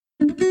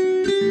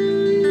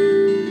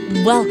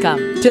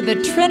Welcome to the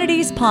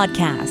Trinities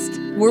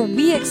Podcast, where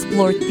we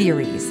explore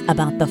theories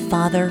about the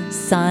Father,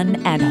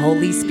 Son, and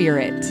Holy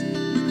Spirit.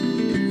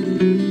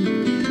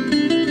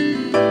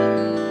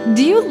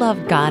 Do you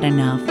love God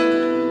enough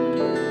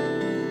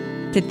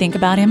to think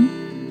about Him?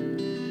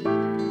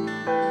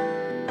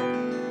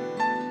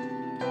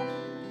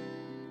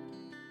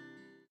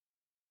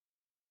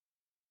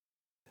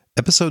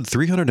 Episode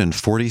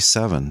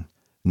 347,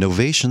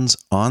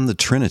 Novations on the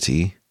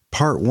Trinity,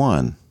 Part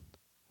 1,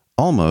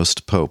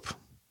 Almost Pope.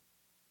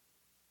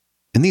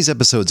 In these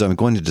episodes, I'm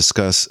going to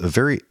discuss a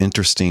very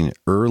interesting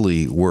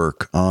early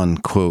work on,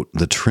 quote,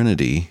 the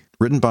Trinity,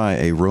 written by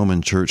a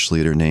Roman church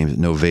leader named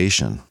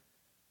Novatian.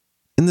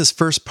 In this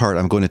first part,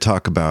 I'm going to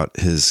talk about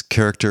his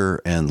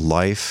character and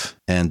life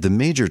and the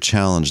major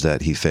challenge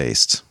that he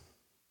faced.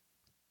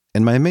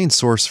 And my main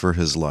source for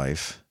his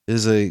life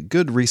is a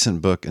good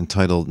recent book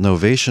entitled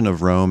Novation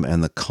of Rome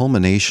and the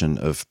Culmination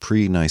of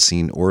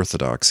Pre-Nicene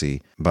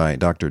Orthodoxy by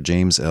Dr.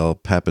 James L.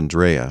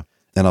 Papandrea,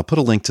 and I'll put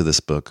a link to this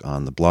book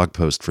on the blog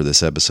post for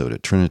this episode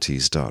at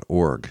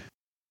trinities.org.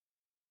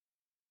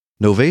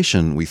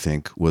 Novatian, we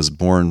think, was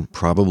born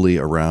probably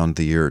around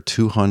the year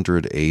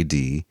 200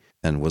 AD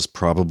and was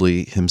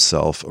probably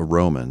himself a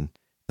Roman,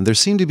 and there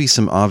seem to be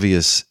some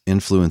obvious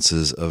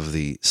influences of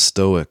the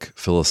Stoic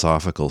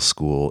philosophical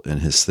school in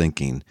his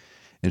thinking.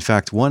 In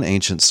fact, one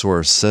ancient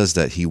source says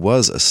that he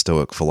was a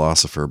Stoic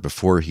philosopher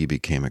before he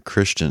became a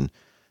Christian,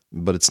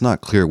 but it's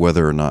not clear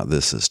whether or not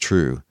this is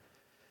true.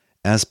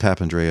 As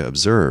Papandrea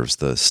observes,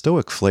 the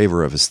Stoic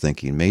flavor of his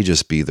thinking may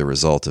just be the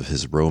result of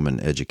his Roman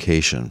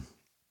education.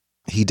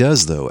 He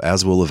does, though,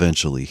 as we'll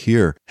eventually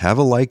hear, have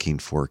a liking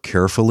for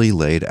carefully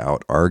laid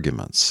out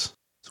arguments.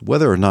 So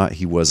whether or not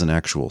he was an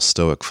actual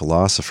Stoic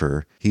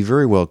philosopher, he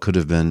very well could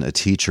have been a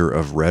teacher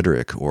of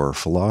rhetoric or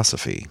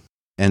philosophy.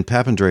 And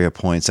Papandrea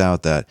points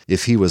out that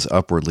if he was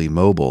upwardly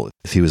mobile,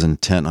 if he was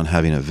intent on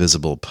having a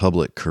visible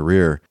public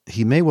career,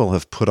 he may well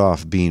have put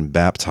off being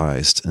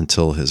baptized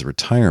until his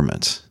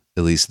retirement.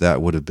 At least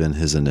that would have been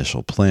his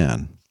initial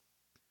plan.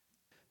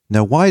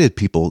 Now, why did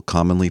people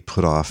commonly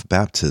put off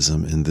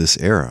baptism in this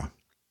era?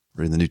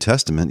 In the New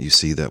Testament, you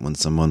see that when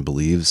someone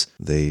believes,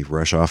 they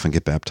rush off and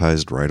get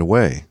baptized right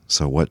away.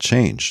 So what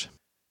changed?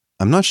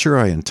 I'm not sure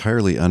I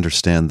entirely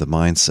understand the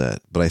mindset,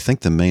 but I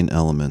think the main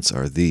elements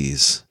are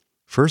these.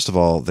 First of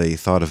all, they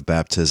thought of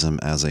baptism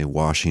as a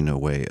washing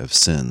away of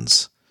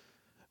sins.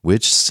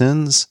 Which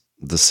sins?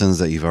 The sins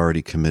that you've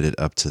already committed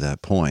up to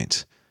that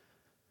point.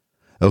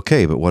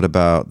 Okay, but what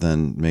about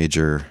then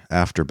major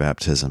after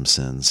baptism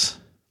sins?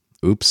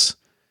 Oops,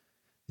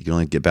 you can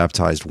only get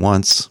baptized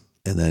once,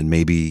 and then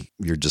maybe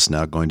you're just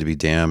now going to be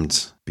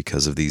damned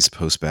because of these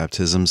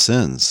post-baptism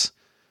sins.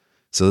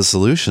 So the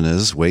solution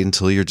is wait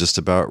until you're just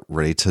about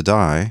ready to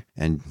die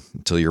and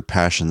until your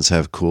passions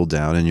have cooled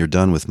down and you're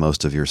done with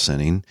most of your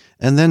sinning,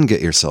 and then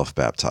get yourself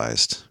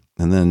baptized.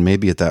 And then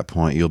maybe at that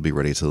point you'll be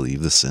ready to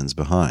leave the sins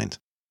behind.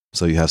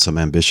 So you have some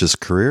ambitious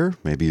career.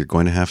 Maybe you're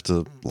going to have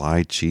to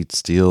lie, cheat,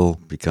 steal,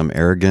 become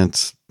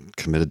arrogant,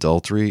 commit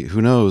adultery. Who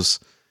knows?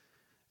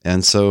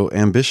 And so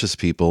ambitious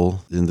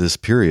people in this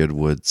period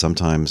would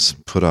sometimes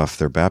put off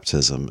their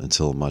baptism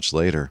until much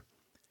later.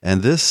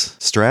 And this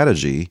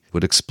strategy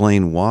would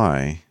explain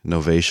why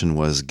Novatian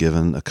was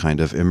given a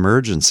kind of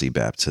emergency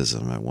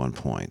baptism at one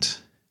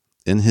point.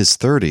 In his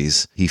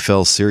 30s, he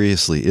fell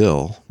seriously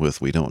ill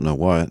with we don't know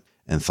what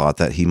and thought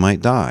that he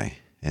might die.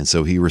 And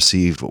so he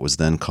received what was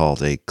then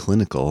called a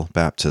clinical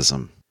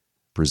baptism.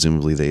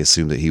 Presumably they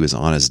assumed that he was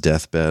on his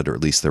deathbed, or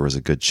at least there was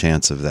a good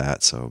chance of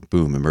that. So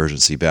boom,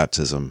 emergency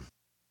baptism.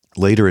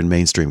 Later in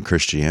mainstream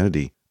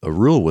Christianity, a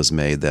rule was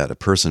made that a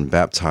person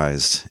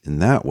baptized in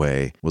that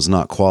way was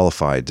not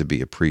qualified to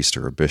be a priest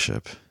or a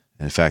bishop.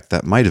 In fact,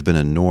 that might have been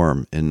a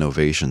norm in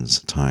Novatian's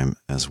time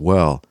as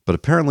well, but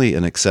apparently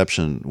an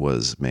exception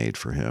was made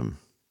for him.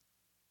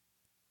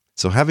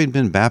 So having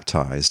been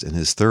baptized in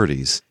his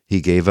 30s, he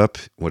gave up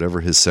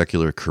whatever his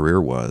secular career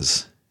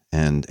was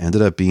and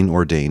ended up being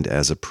ordained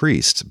as a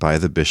priest by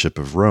the Bishop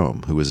of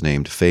Rome, who was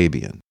named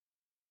Fabian.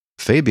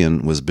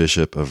 Fabian was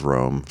Bishop of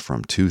Rome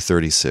from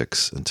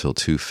 236 until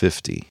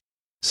 250.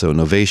 So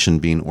Novatian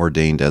being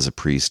ordained as a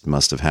priest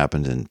must have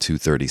happened in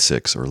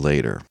 236 or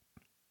later.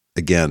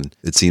 Again,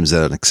 it seems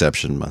that an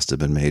exception must have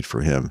been made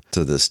for him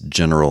to this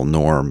general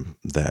norm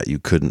that you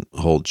couldn't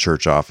hold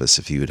church office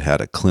if you had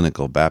had a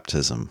clinical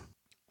baptism.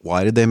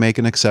 Why did they make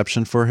an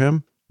exception for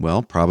him?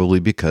 Well,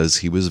 probably because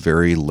he was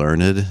very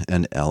learned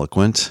and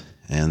eloquent,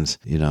 and,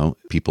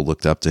 people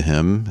looked up to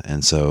him,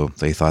 and so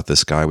they thought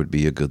this guy would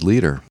be a good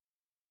leader.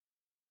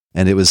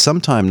 And it was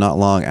sometime not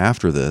long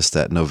after this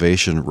that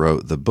Novatian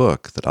wrote the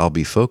book that I'll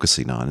be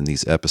focusing on in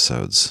these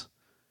episodes.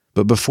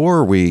 But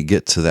before we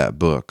get to that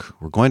book,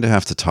 we're going to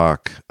have to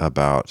talk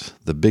about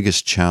the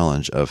biggest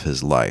challenge of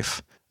his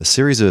life, a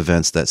series of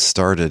events that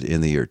started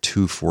in the year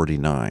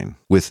 249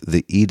 with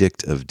the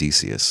Edict of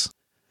Decius.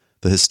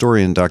 The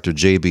historian Dr.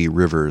 J.B.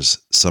 Rivers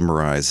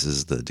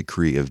summarizes the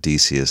decree of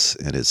Decius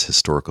and its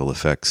historical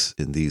effects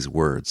in these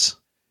words.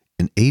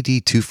 In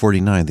AD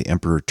 249, the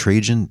Emperor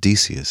Trajan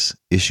Decius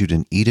issued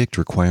an edict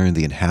requiring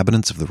the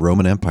inhabitants of the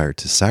Roman Empire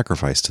to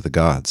sacrifice to the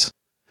gods.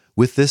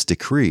 With this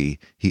decree,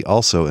 he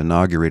also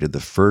inaugurated the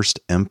first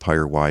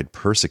empire-wide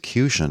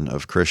persecution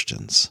of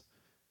Christians.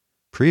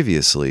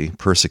 Previously,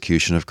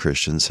 persecution of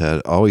Christians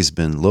had always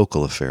been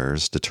local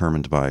affairs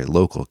determined by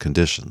local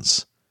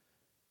conditions.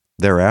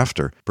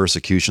 Thereafter,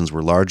 persecutions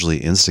were largely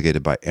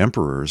instigated by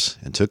emperors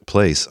and took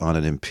place on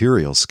an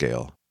imperial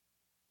scale.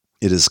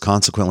 It has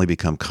consequently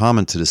become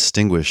common to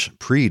distinguish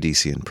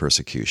pre-Decian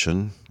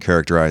persecution,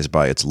 characterized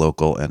by its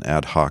local and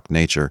ad hoc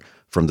nature,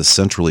 from the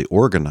centrally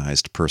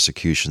organized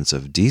persecutions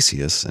of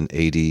Decius in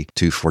AD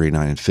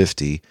 249 and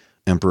 50,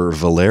 Emperor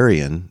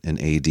Valerian in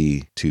AD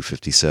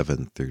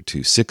 257 through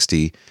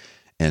 260,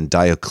 and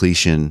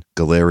Diocletian,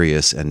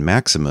 Galerius, and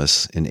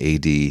Maximus in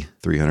AD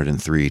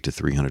 303 to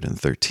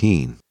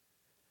 313.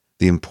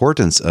 The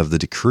importance of the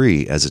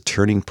decree as a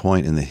turning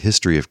point in the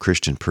history of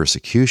Christian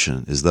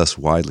persecution is thus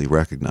widely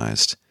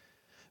recognized.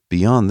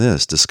 Beyond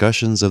this,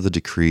 discussions of the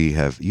decree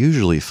have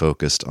usually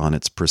focused on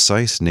its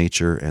precise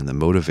nature and the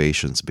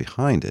motivations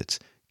behind it.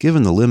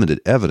 Given the limited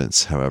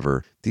evidence,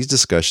 however, these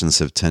discussions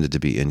have tended to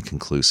be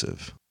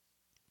inconclusive.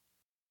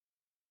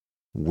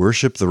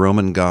 Worship the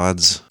Roman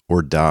gods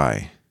or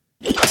die.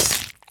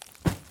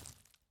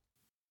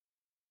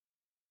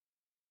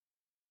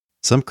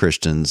 Some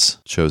Christians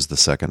chose the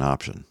second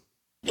option.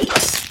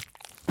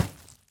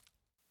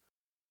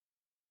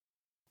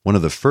 One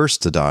of the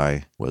first to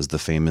die was the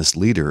famous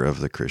leader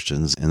of the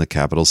Christians in the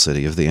capital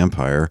city of the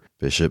empire,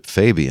 Bishop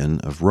Fabian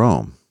of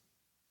Rome.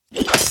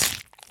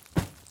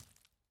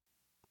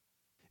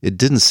 It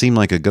didn't seem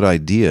like a good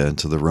idea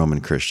to the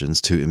Roman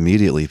Christians to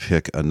immediately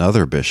pick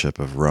another bishop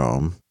of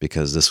Rome,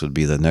 because this would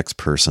be the next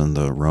person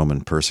the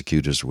Roman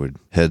persecutors would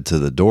head to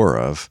the door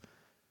of.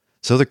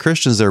 So the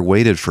Christians there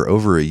waited for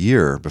over a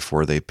year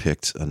before they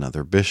picked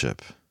another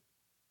bishop.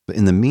 But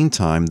in the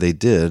meantime, they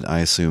did, I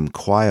assume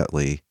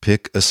quietly,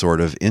 pick a sort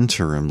of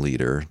interim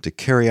leader to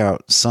carry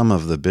out some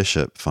of the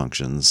bishop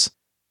functions,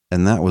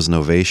 and that was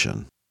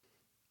Novatian.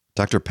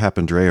 Dr.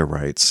 Papandreou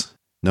writes,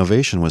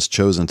 Novatian was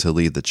chosen to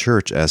lead the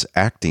church as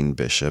acting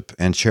bishop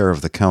and chair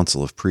of the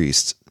Council of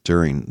Priests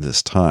during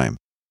this time.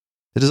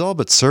 It is all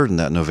but certain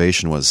that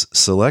Novatian was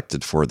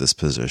selected for this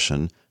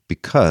position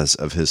because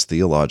of his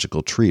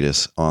theological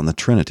treatise on the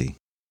Trinity.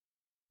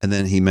 And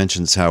then he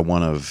mentions how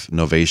one of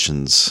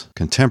Novatian's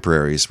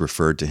contemporaries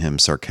referred to him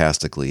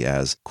sarcastically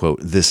as, quote,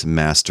 this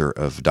master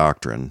of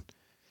doctrine.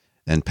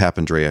 And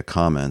Papandreou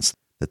comments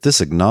that this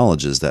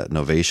acknowledges that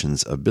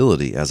Novatian's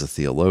ability as a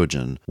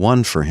theologian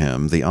won for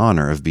him the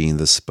honor of being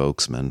the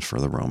spokesman for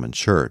the Roman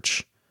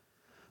Church.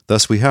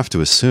 Thus, we have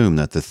to assume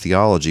that the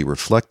theology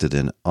reflected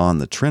in On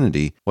the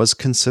Trinity was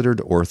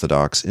considered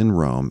orthodox in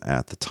Rome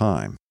at the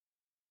time.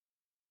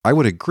 I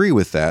would agree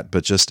with that,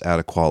 but just add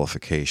a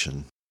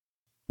qualification.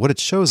 What it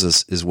shows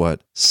us is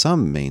what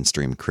some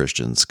mainstream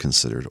Christians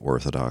considered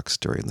orthodox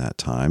during that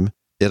time.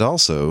 It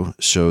also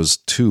shows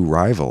two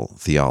rival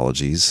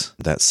theologies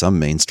that some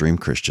mainstream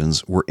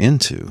Christians were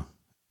into,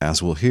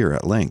 as we'll hear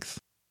at length.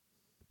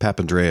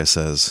 Papandreou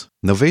says,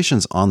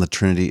 Novatian's On the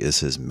Trinity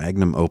is his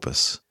magnum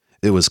opus.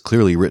 It was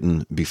clearly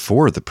written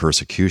before the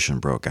persecution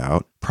broke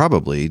out,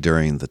 probably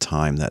during the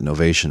time that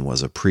Novatian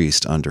was a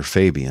priest under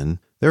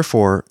Fabian,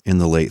 therefore in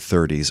the late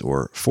 30s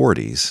or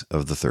 40s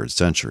of the 3rd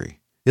century.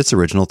 Its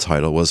original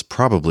title was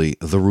probably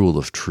The Rule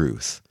of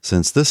Truth,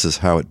 since this is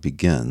how it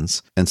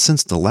begins, and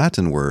since the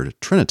Latin word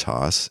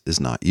trinitas is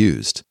not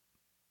used.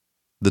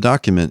 The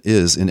document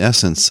is, in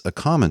essence, a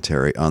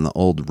commentary on the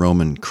old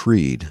Roman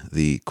creed,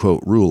 the,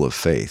 quote, rule of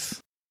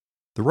faith.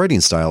 The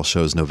writing style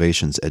shows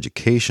Novatian's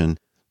education,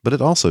 but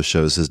it also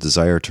shows his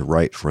desire to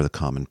write for the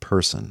common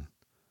person.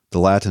 The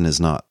Latin is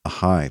not a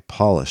high,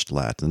 polished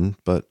Latin,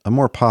 but a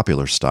more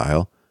popular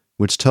style,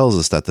 which tells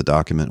us that the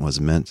document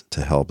was meant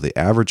to help the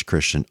average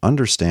Christian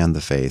understand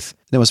the faith,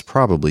 and it was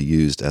probably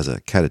used as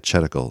a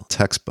catechetical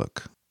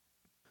textbook.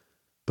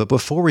 But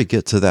before we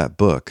get to that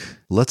book,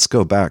 let's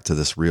go back to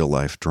this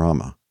real-life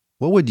drama.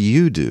 What would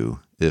you do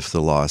if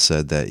the law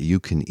said that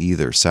you can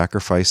either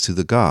sacrifice to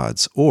the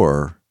gods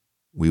or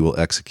we will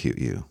execute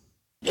you?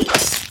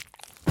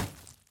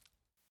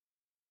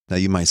 Now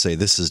you might say,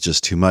 this is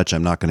just too much.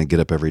 I'm not going to get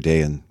up every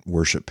day and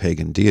worship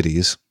pagan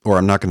deities, or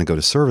I'm not going to go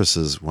to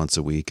services once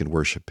a week and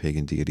worship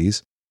pagan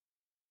deities.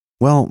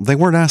 Well, they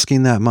weren't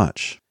asking that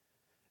much.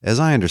 As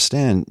I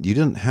understand, you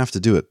didn't have to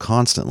do it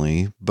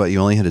constantly, but you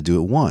only had to do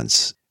it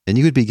once, and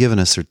you would be given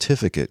a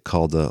certificate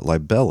called a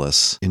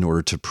libellus in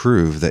order to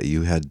prove that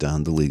you had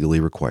done the legally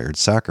required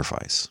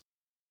sacrifice.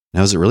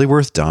 Now, is it really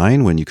worth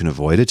dying when you can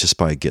avoid it just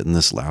by getting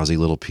this lousy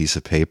little piece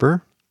of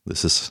paper?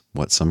 This is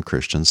what some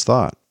Christians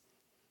thought.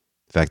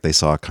 In fact, they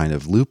saw a kind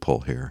of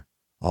loophole here.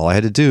 All I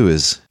had to do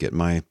is get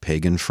my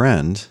pagan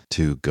friend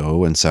to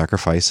go and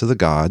sacrifice to the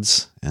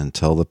gods and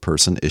tell the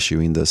person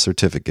issuing the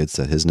certificates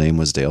that his name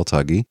was Dale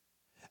Tuggy,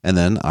 and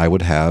then I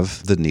would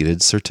have the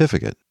needed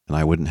certificate, and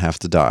I wouldn't have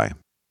to die.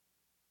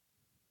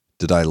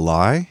 Did I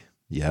lie?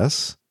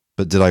 Yes.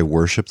 But did I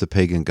worship the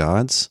pagan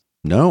gods?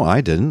 No, I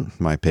didn't.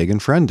 My pagan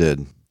friend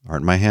did.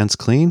 Aren't my hands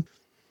clean?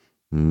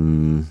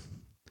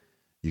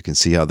 You can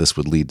see how this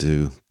would lead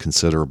to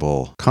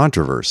considerable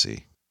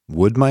controversy.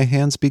 Would my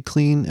hands be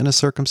clean in a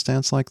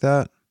circumstance like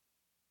that?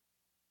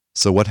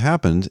 So what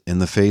happened in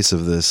the face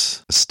of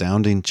this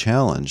astounding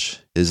challenge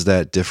is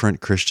that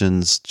different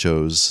Christians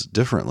chose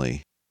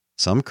differently.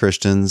 Some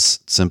Christians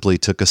simply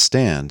took a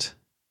stand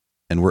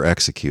and were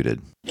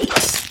executed.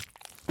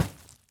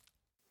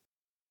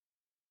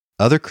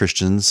 Other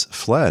Christians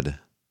fled.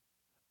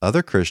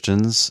 Other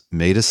Christians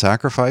made a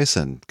sacrifice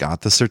and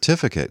got the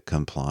certificate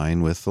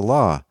complying with the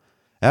law.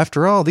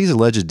 After all, these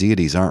alleged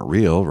deities aren't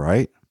real,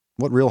 right?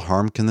 What real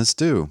harm can this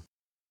do?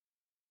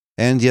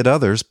 And yet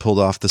others pulled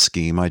off the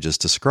scheme I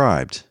just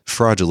described,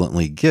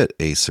 fraudulently get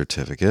a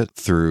certificate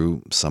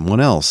through someone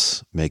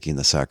else making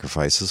the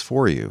sacrifices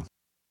for you.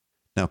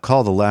 Now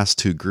call the last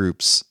two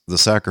groups, the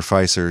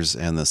sacrificers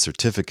and the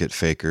certificate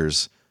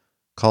fakers,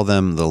 call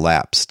them the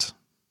lapsed.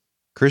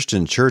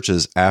 Christian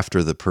churches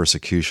after the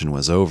persecution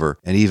was over,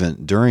 and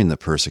even during the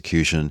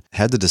persecution,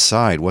 had to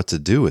decide what to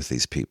do with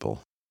these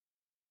people.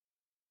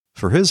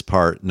 For his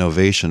part,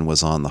 Novatian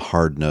was on the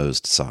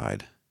hard-nosed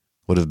side,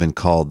 would have been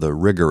called the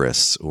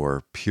rigorists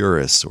or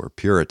purists or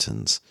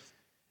Puritans.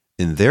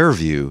 In their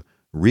view,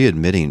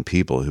 readmitting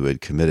people who had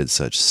committed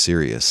such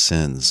serious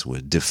sins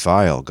would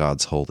defile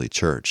God's holy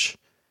church.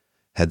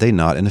 Had they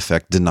not, in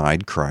effect,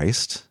 denied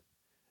Christ?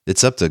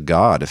 It's up to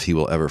God if he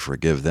will ever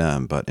forgive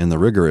them, but in the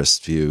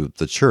rigorist view,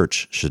 the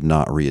church should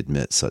not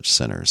readmit such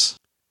sinners.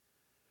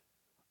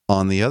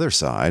 On the other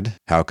side,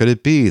 how could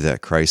it be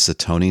that Christ's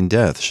atoning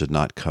death should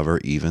not cover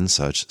even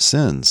such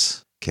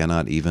sins?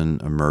 Cannot even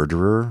a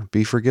murderer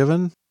be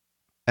forgiven?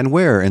 And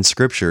where in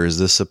Scripture is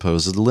this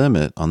supposed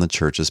limit on the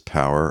church's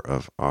power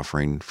of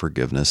offering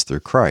forgiveness through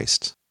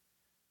Christ?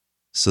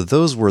 So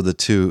those were the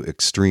two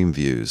extreme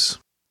views.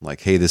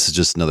 Like, hey, this is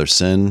just another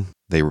sin.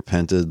 They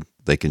repented.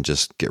 They can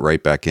just get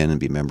right back in and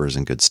be members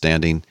in good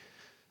standing.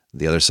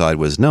 The other side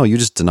was, no, you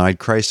just denied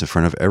Christ in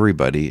front of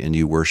everybody and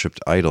you worshiped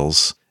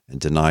idols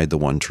and denied the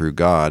one true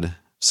God.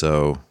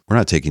 So we're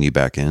not taking you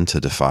back in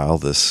to defile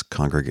this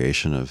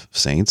congregation of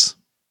saints.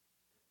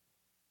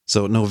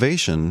 So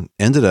Novatian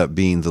ended up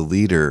being the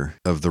leader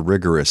of the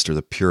rigorist or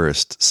the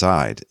purist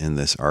side in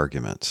this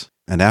argument.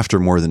 And after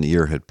more than a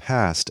year had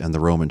passed and the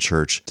Roman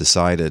Church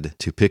decided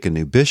to pick a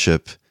new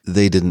bishop,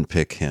 they didn't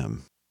pick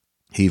him.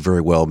 He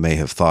very well may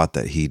have thought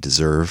that he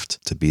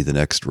deserved to be the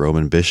next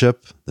Roman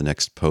bishop, the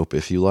next pope,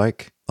 if you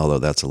like, although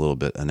that's a little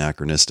bit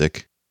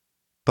anachronistic.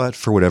 But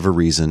for whatever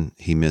reason,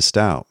 he missed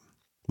out.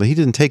 But he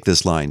didn't take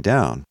this line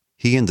down.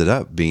 He ended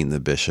up being the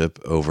bishop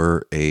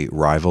over a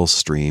rival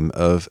stream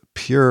of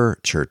pure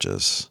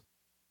churches.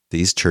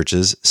 These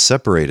churches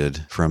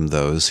separated from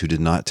those who did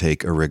not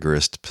take a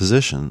rigorist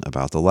position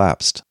about the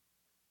lapsed.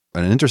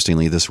 And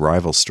interestingly, this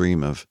rival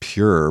stream of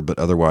pure but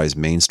otherwise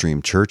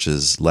mainstream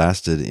churches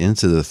lasted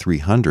into the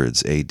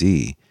 300s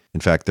AD.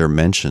 In fact, they're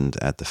mentioned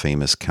at the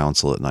famous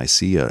Council at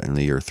Nicaea in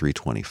the year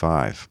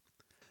 325.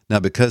 Now,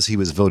 because he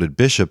was voted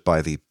bishop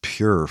by the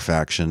pure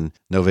faction,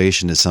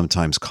 Novatian is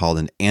sometimes called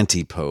an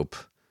anti-pope.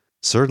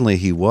 Certainly,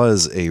 he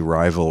was a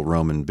rival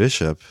Roman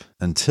bishop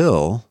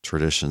until,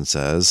 tradition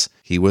says,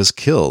 he was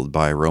killed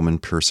by Roman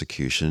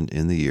persecution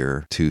in the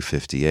year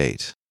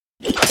 258.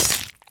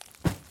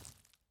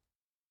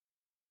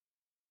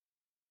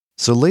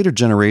 So later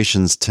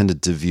generations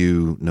tended to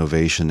view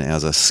Novatian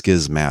as a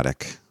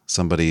schismatic,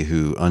 somebody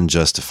who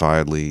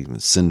unjustifiably,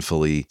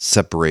 sinfully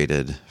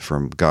separated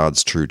from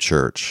God's true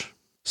church,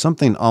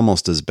 something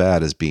almost as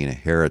bad as being a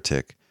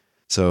heretic.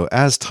 So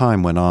as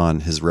time went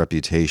on, his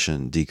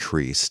reputation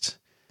decreased.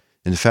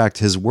 In fact,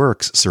 his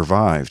works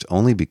survived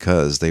only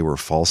because they were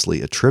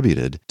falsely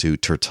attributed to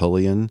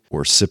Tertullian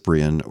or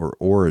Cyprian or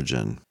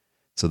Origen.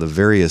 So the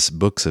various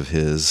books of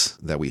his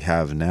that we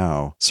have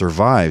now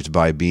survived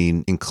by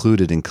being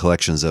included in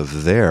collections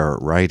of their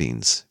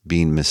writings,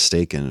 being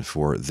mistaken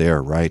for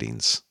their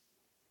writings.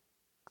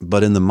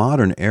 But in the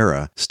modern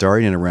era,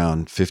 starting in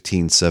around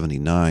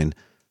 1579,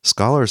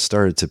 scholars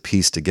started to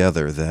piece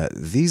together that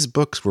these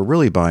books were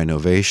really by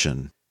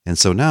Novatian. And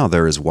so now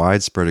there is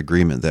widespread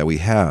agreement that we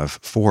have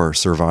four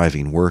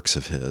surviving works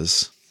of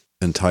his,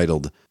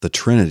 entitled The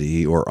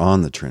Trinity or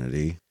On the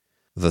Trinity,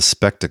 The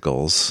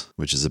Spectacles,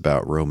 which is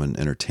about Roman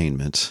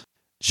entertainment,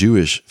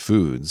 Jewish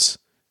Foods,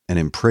 and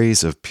In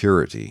Praise of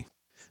Purity.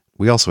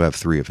 We also have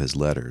 3 of his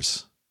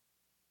letters.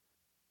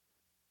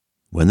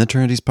 When the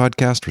Trinities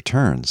podcast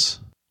returns,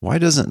 why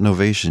doesn't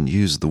Novatian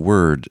use the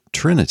word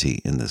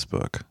Trinity in this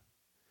book?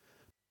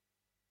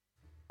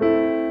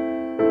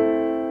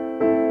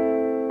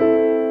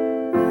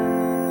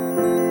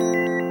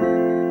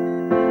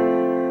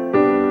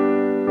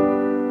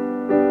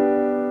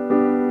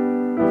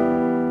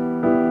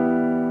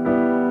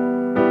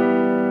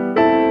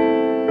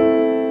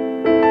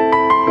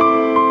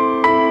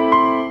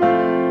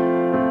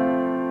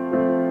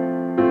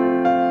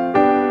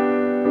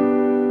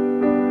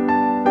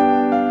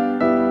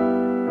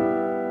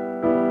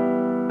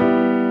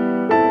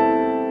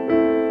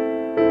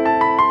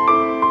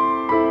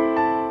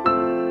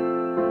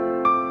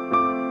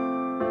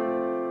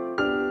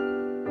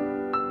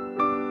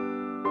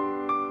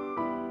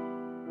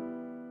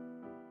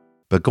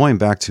 But going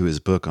back to his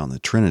book on the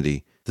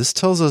Trinity, this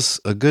tells us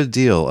a good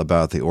deal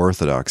about the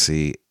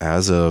orthodoxy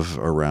as of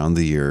around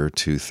the year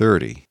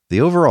 230.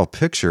 The overall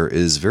picture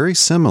is very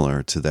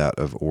similar to that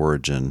of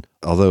Origen,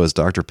 although as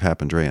Dr.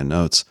 Papandreou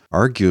notes,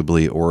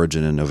 arguably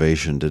Origen and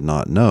Novatian did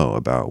not know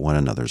about one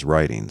another's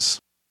writings.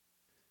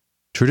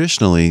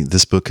 Traditionally,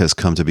 this book has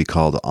come to be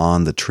called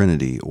On the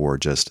Trinity or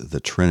just The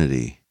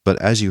Trinity, but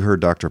as you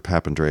heard Dr.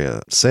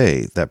 Papandreou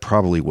say, that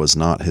probably was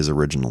not his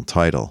original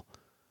title.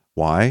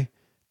 Why?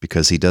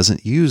 Because he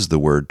doesn't use the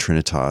word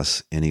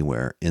Trinitas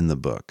anywhere in the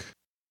book.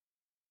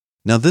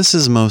 Now this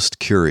is most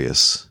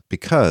curious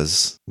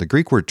because the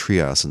Greek word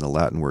trios and the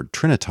Latin word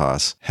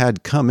trinitas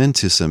had come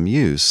into some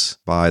use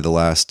by the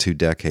last 2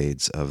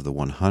 decades of the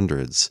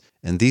 100s,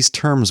 and these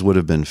terms would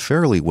have been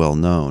fairly well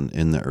known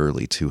in the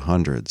early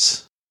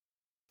 200s.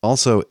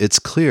 Also, it's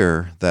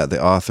clear that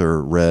the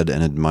author read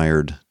and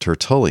admired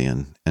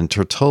Tertullian, and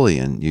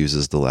Tertullian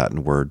uses the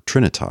Latin word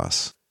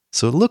trinitas.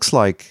 So it looks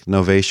like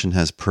Novatian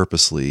has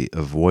purposely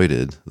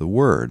avoided the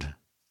word.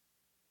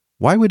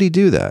 Why would he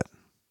do that?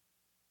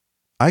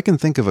 I can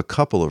think of a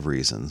couple of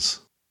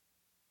reasons.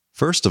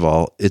 First of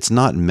all, it's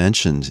not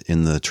mentioned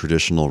in the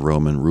traditional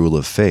Roman rule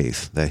of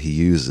faith that he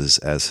uses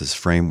as his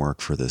framework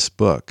for this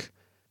book.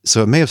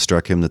 So it may have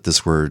struck him that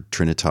this word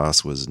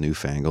trinitas was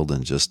newfangled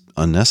and just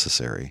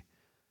unnecessary.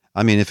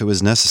 I mean, if it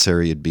was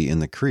necessary, it'd be in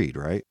the creed,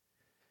 right?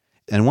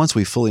 And once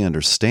we fully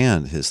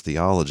understand his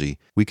theology,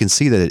 we can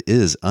see that it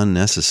is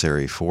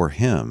unnecessary for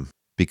him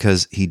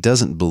because he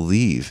doesn't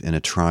believe in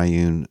a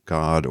triune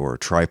God or a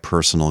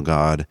tripersonal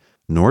God,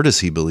 nor does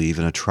he believe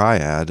in a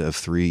triad of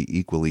 3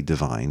 equally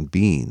divine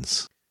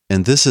beings.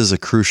 And this is a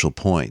crucial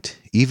point.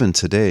 Even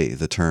today,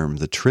 the term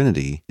the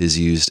Trinity is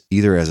used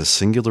either as a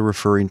singular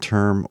referring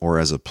term or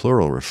as a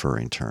plural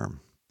referring term.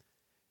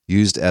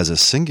 Used as a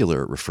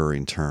singular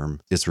referring term,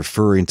 it's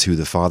referring to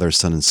the Father,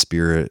 Son, and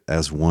Spirit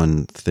as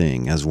one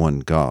thing, as one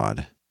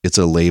God. It's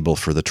a label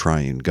for the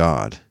triune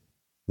God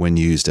when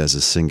used as a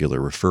singular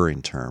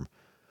referring term.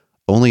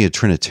 Only a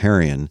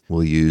Trinitarian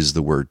will use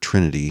the word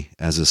Trinity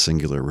as a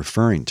singular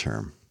referring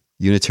term.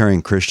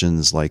 Unitarian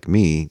Christians like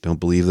me don't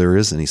believe there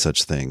is any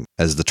such thing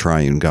as the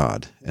triune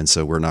God, and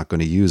so we're not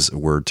going to use a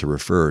word to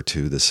refer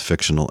to this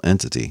fictional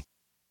entity.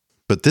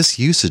 But this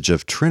usage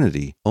of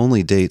Trinity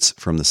only dates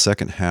from the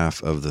second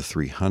half of the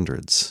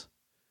 300s.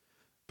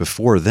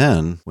 Before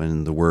then,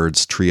 when the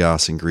words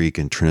trios in Greek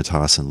and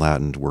trinitas in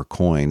Latin were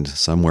coined,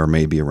 somewhere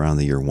maybe around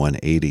the year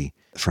 180,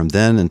 from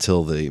then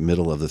until the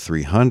middle of the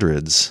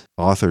 300s,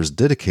 authors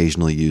did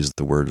occasionally use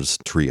the words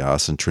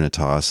trios and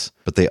trinitas,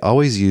 but they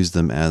always used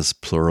them as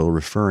plural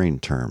referring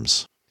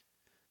terms.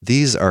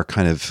 These are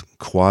kind of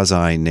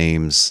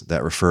quasi-names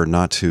that refer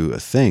not to a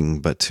thing,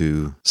 but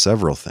to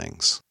several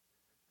things.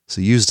 So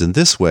used in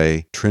this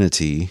way,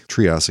 Trinity,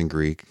 trios in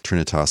Greek,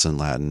 trinitas in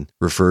Latin,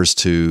 refers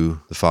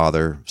to the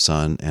Father,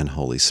 Son, and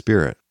Holy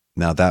Spirit.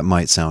 Now that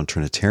might sound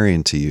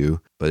Trinitarian to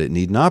you, but it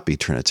need not be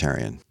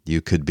Trinitarian.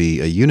 You could be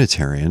a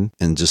Unitarian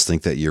and just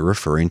think that you're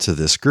referring to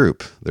this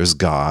group. There's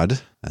God,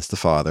 that's the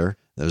Father.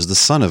 There's the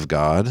Son of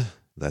God,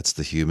 that's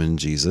the human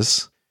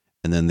Jesus.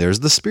 And then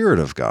there's the Spirit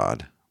of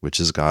God, which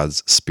is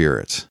God's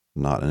Spirit,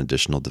 not an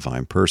additional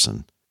divine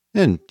person.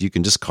 And you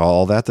can just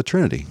call that the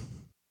Trinity.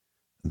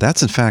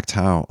 That's in fact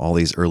how all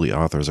these early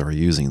authors are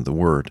using the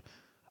word,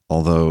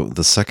 although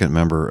the second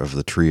member of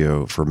the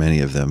trio for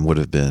many of them would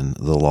have been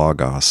the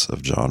Logos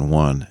of John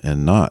 1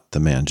 and not the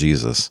man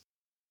Jesus.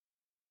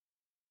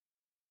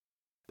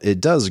 It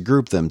does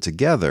group them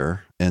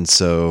together, and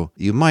so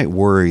you might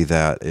worry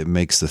that it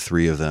makes the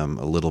 3 of them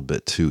a little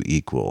bit too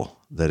equal,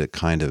 that it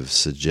kind of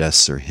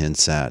suggests or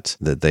hints at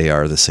that they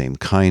are the same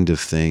kind of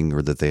thing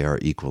or that they are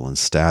equal in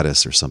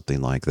status or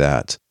something like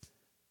that.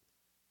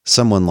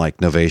 Someone like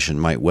Novatian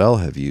might well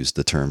have used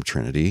the term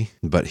Trinity,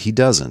 but he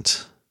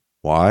doesn't.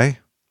 Why?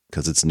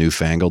 Because it's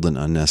newfangled and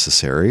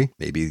unnecessary.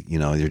 Maybe,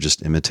 you're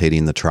just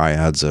imitating the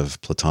triads of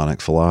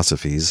Platonic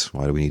philosophies.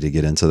 Why do we need to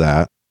get into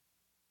that?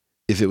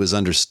 If it was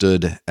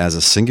understood as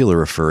a singular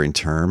referring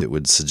term, it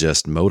would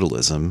suggest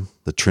modalism,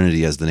 the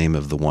Trinity as the name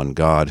of the one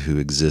God who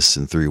exists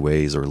in 3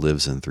 ways or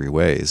lives in 3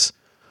 ways.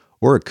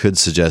 Or it could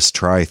suggest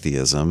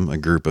tritheism, a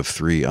group of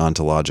 3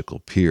 ontological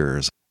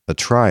peers, a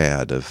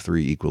triad of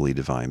 3 equally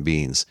divine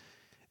beings,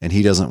 and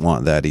he doesn't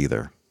want that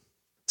either.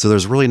 So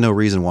there's really no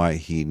reason why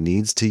he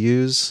needs to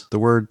use the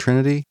word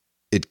Trinity.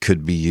 It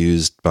could be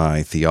used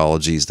by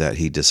theologies that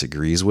he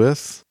disagrees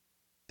with,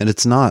 and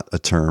it's not a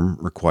term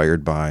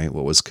required by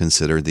what was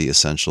considered the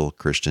essential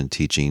Christian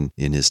teaching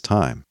in his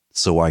time.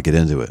 So why get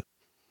into it?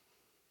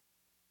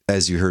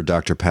 As you heard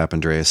Dr.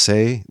 Papandreou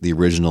say, the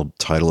original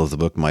title of the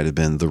book might have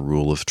been The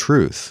Rule of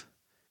Truth.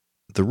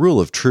 The Rule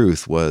of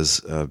Truth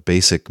was a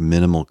basic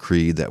minimal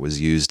creed that was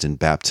used in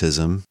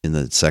baptism in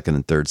the 2nd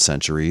and 3rd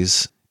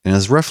centuries, and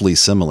is roughly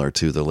similar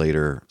to the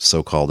later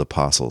so-called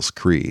Apostles'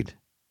 Creed.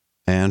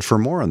 And for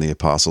more on the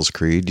Apostles'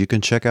 Creed, you can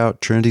check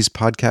out Trinity's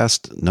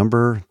podcast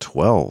number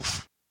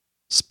 12.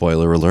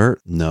 Spoiler alert,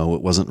 no,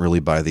 it wasn't really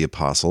by the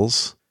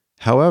Apostles.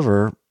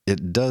 However,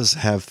 it does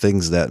have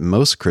things that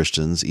most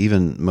Christians,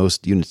 even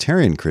most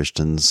Unitarian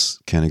Christians,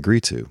 can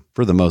agree to,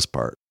 for the most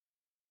part.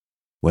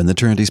 When the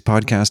Trinities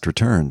podcast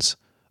returns,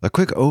 a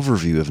quick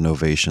overview of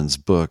Novation's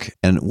book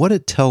and what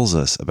it tells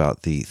us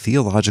about the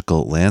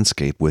theological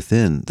landscape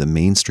within the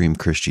mainstream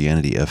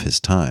Christianity of his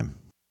time.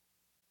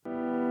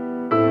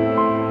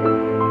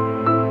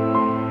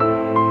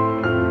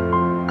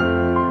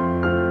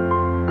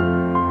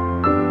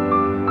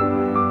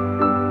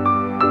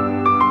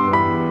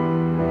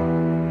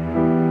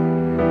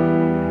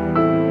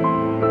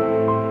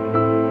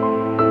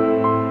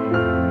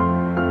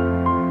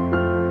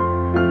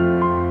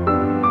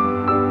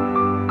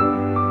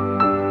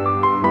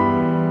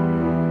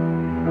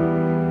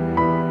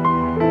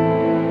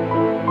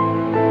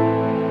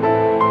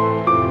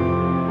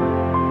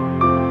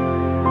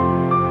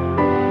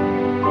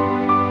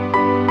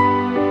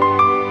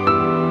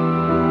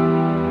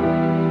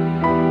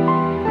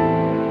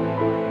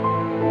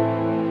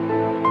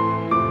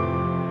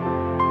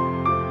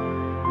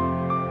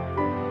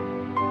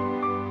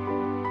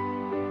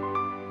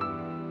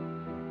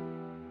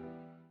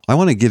 I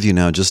want to give you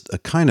now just a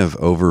kind of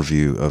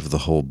overview of the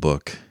whole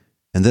book.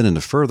 And then in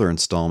a further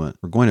installment,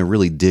 we're going to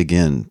really dig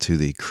into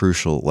the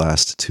crucial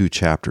last 2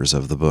 chapters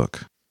of the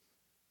book.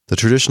 The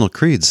traditional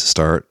creeds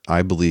start,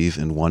 I believe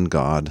in one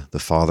God, the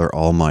Father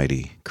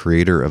Almighty,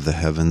 creator of the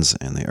heavens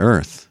and the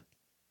earth.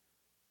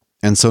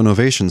 And so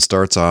Novation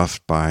starts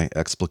off by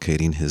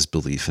explicating his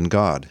belief in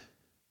God.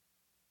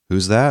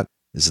 Who's that?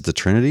 Is it the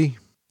Trinity?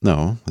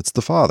 No, it's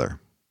the Father.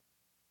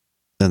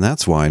 And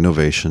that's why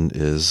Novation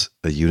is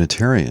a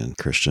Unitarian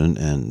Christian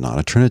and not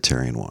a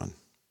Trinitarian one.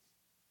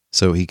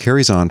 So he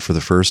carries on for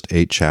the first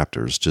 8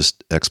 chapters,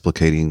 just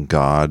explicating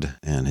God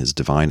and his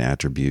divine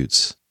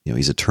attributes.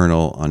 He's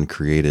eternal,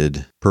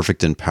 uncreated,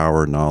 perfect in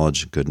power,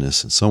 knowledge,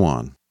 goodness, and so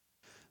on.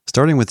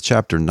 Starting with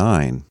chapter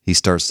 9, he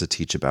starts to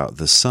teach about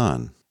the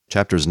Son.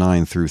 Chapters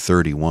 9 through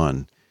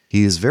 31,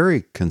 he is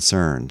very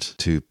concerned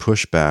to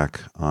push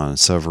back on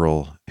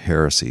several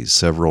heresies,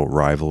 several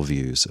rival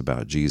views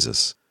about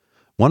Jesus.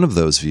 One of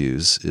those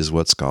views is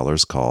what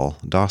scholars call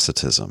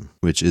Docetism,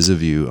 which is a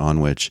view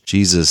on which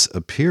Jesus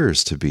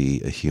appears to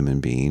be a human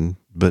being,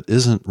 but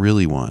isn't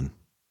really one.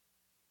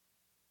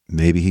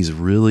 Maybe he's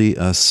really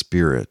a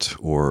spirit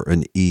or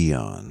an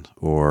eon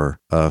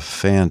or a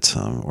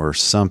phantom or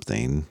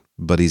something,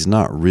 but he's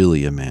not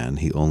really a man.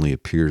 He only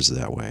appears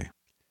that way.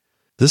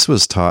 This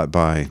was taught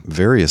by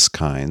various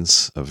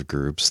kinds of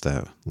groups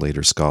that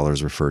later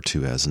scholars refer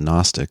to as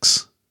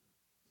Gnostics.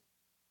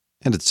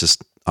 And it's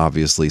just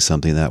obviously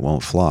something that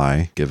won't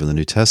fly given the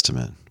New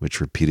Testament, which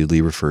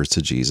repeatedly refers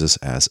to Jesus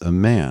as a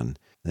man.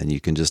 Then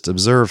you can just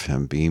observe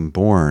him being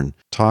born,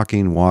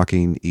 talking,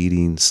 walking,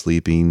 eating,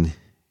 sleeping.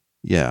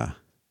 Yeah,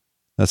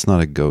 that's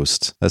not a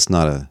ghost. That's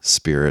not a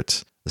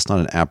spirit. That's not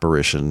an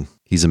apparition.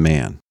 He's a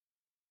man.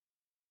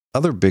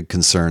 Other big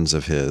concerns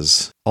of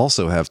his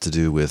also have to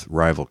do with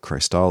rival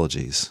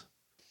Christologies.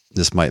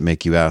 This might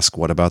make you ask,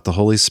 what about the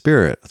Holy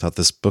Spirit? I thought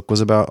this book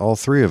was about all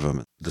 3 of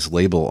them. This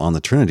label on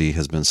the Trinity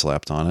has been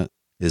slapped on it.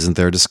 Isn't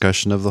there a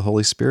discussion of the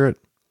Holy Spirit?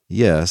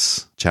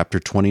 Yes. Chapter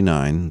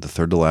 29, the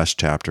third to last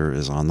chapter,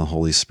 is on the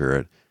Holy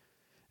Spirit,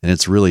 and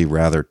it's really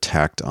rather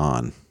tacked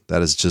on.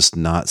 That is just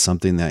not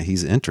something that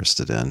he's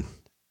interested in,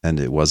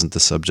 and it wasn't the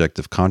subject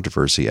of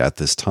controversy at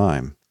this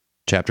time.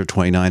 Chapter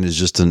 29 is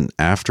just an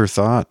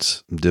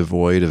afterthought,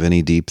 devoid of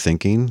any deep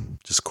thinking,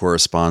 just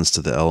corresponds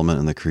to the element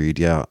in the creed.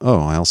 Yeah,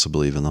 I also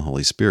believe in the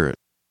Holy Spirit.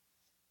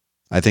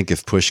 I think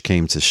if push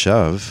came to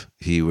shove,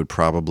 he would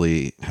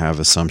probably have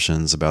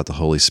assumptions about the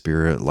Holy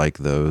Spirit like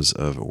those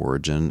of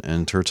Origen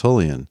and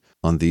Tertullian.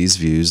 On these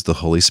views, the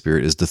Holy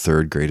Spirit is the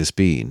 3rd greatest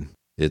being.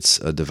 It's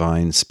a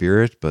divine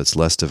spirit, but it's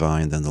less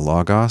divine than the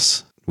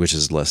Logos, which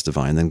is less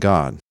divine than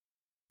God.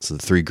 So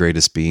the 3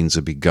 greatest beings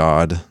would be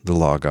God, the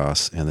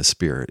Logos, and the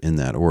Spirit in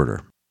that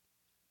order.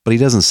 But he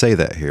doesn't say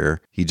that here.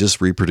 He just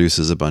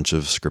reproduces a bunch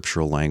of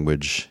scriptural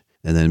language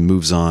and then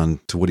moves on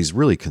to what he's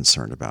really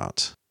concerned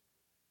about.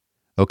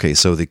 Okay,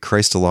 so the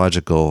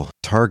Christological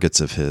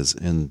targets of his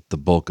in the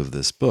bulk of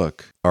this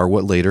book are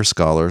what later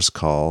scholars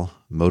call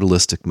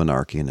modalistic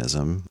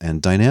monarchianism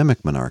and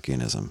dynamic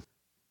monarchianism.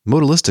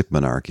 Modalistic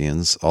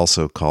monarchians,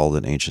 also called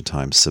in ancient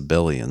times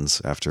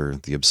Sabellians, after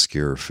the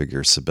obscure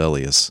figure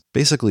Sabellius,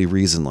 basically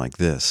reason like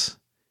this.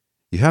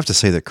 You have to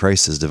say that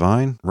Christ is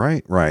divine,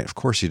 right? Right, of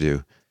course you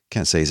do.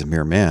 Can't say he's a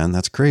mere man,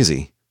 that's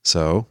crazy.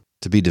 So,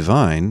 to be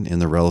divine, in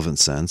the relevant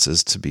sense,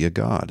 is to be a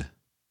god.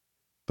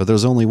 But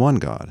there's only one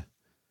God.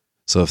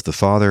 So if the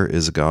Father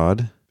is a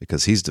God,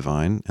 because he's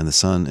divine, and the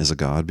Son is a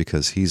God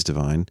because he's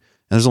divine, and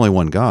there's only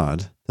one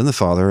God, then the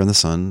Father and the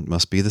Son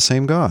must be the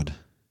same God.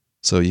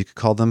 So you could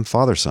call them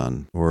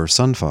Father-Son or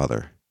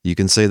Son-Father. You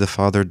can say the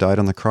Father died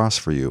on the cross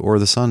for you, or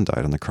the Son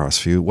died on the cross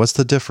for you. What's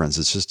the difference?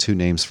 It's just 2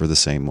 names for the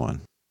same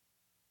one.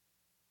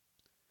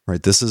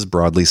 Right, this is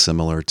broadly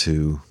similar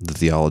to the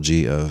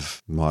theology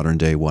of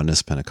modern-day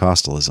oneness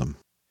Pentecostalism.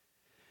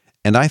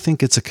 And I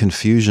think it's a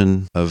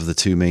confusion of the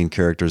 2 main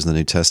characters in the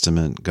New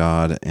Testament,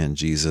 God and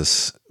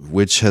Jesus,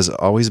 which has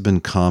always been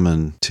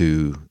common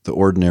to the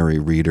ordinary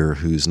reader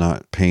who's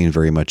not paying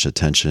very much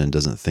attention and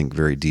doesn't think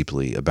very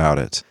deeply about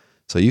it.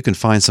 So you can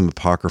find some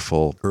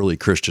apocryphal early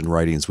Christian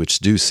writings which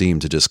do seem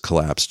to just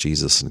collapse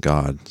Jesus and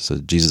God. So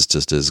Jesus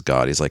just is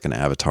God. He's like an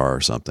avatar or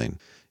something.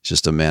 It's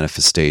just a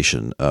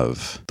manifestation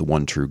of the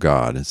one true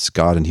God. It's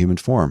God in human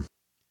form.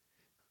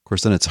 Of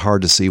course, then it's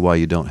hard to see why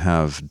you don't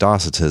have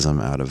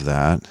Docetism out of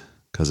that,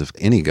 because if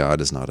any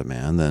God is not a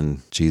man,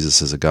 then Jesus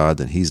is a God,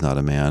 then he's not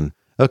a man.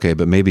 Okay,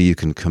 but maybe you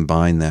can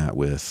combine that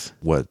with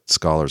what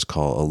scholars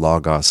call a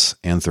logos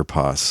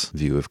anthropos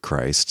view of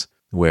Christ,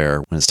 where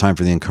when it's time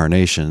for the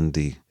incarnation,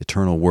 the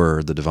eternal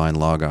word, the divine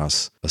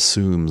logos,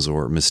 assumes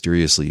or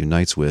mysteriously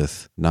unites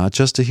with not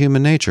just a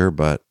human nature,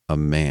 but a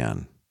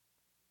man.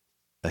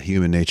 A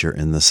human nature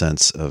in the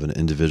sense of an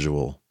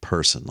individual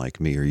person like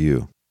me or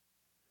you.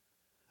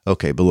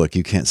 Okay, but look,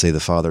 you can't say the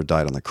Father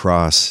died on the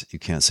cross. You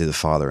can't say the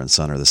Father and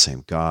Son are the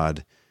same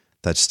God.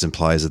 That just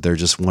implies that they're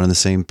just one and the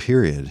same,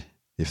 period.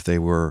 If they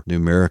were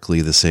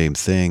numerically the same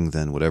thing,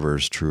 then whatever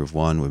is true of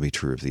one would be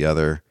true of the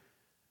other,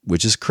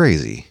 which is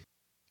crazy.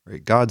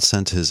 Right? God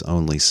sent his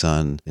only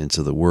Son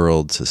into the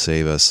world to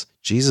save us.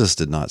 Jesus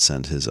did not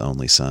send his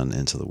only Son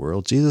into the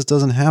world. Jesus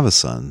doesn't have a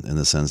son in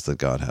the sense that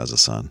God has a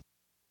son.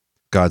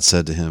 God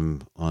said to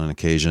him on an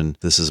occasion,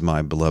 "This is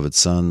my beloved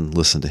Son,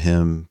 listen to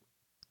him."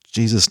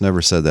 Jesus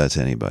never said that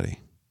to anybody.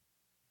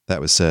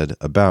 That was said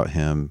about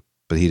him,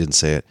 but he didn't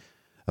say it.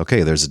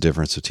 Okay, there's a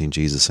difference between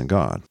Jesus and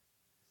God.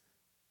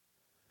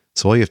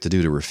 So all you have to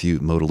do to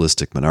refute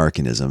modalistic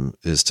monarchianism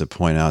is to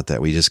point out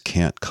that we just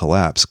can't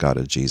collapse God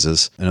and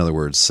Jesus. In other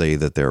words, say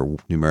that they're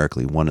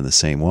numerically one and the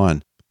same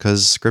one,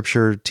 because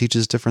Scripture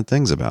teaches different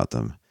things about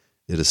them.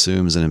 It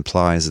assumes and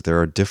implies that there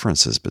are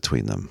differences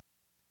between them.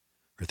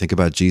 Or think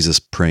about Jesus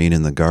praying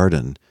in the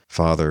garden,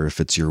 "Father, if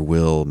it's your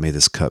will, may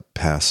this cup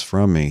pass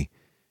from me."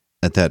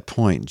 At that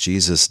point,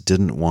 Jesus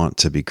didn't want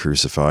to be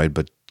crucified,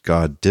 but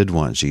God did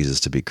want Jesus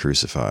to be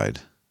crucified.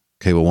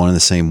 Okay, well, one and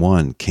the same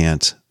one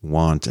can't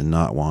want and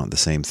not want the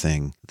same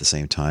thing at the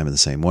same time in the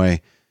same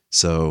way.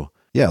 So,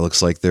 yeah, it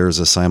looks like there's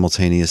a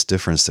simultaneous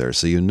difference there.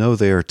 So you know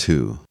they are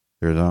two.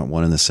 They're not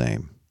one and the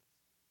same.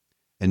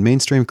 And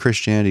mainstream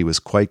Christianity was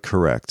quite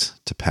correct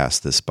to pass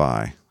this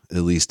by,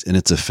 at least in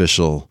its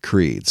official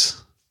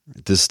creeds.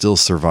 This still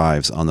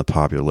survives on the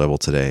popular level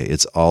today.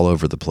 It's all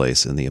over the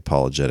place in the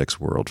apologetics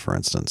world, for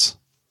instance.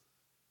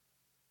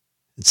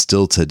 It's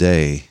still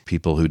today,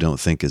 people who don't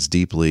think as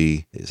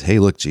deeply is, hey,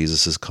 look,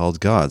 Jesus is called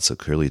God, so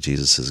clearly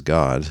Jesus is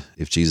God.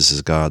 If Jesus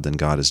is God, then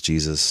God is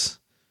Jesus,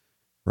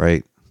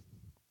 right?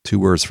 Two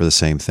words for the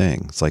same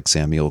thing. It's like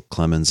Samuel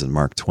Clemens and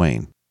Mark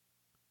Twain.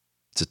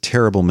 It's a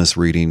terrible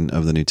misreading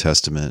of the New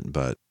Testament,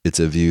 but it's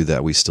a view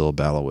that we still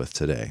battle with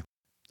today.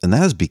 And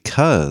that is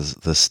because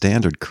the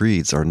standard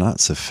creeds are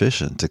not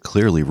sufficient to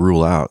clearly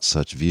rule out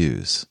such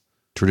views.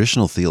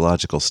 Traditional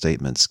theological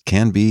statements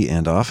can be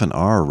and often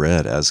are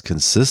read as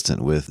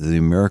consistent with the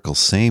numerical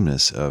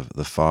sameness of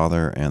the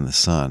Father and the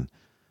Son,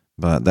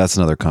 but that's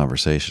another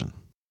conversation.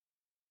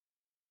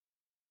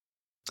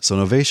 So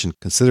Novation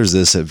considers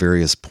this at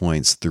various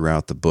points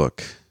throughout the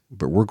book,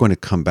 but we're going to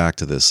come back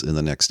to this in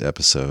the next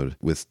episode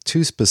with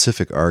two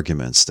specific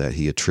arguments that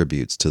he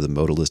attributes to the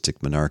modalistic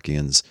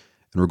monarchians,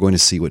 and we're going to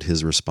see what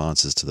his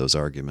responses to those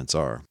arguments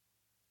are.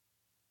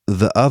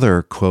 The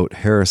other, quote,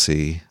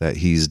 heresy that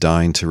he's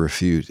dying to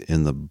refute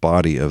in the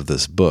body of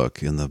this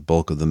book, in the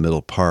bulk of the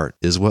middle part,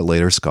 is what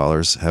later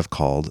scholars have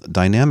called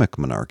dynamic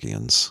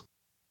monarchians.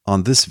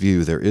 On this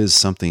view, there is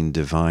something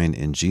divine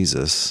in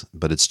Jesus,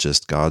 but it's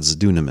just God's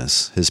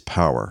dunamis, his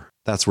power.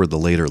 That's where the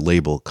later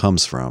label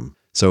comes from.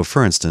 So,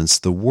 for instance,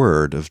 the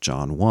Word of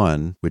John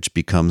 1, which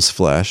becomes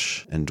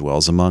flesh and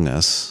dwells among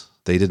us,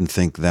 they didn't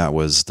think that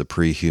was the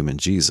pre-human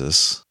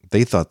Jesus.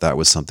 They thought that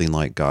was something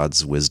like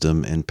God's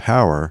wisdom and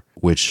power,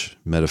 which,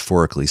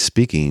 metaphorically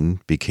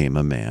speaking, became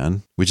a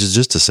man, which is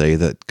just to say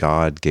that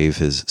God gave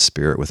his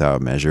Spirit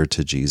without measure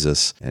to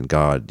Jesus, and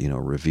God,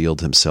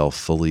 revealed himself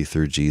fully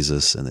through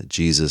Jesus, and that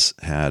Jesus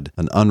had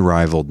an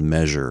unrivaled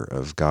measure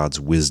of God's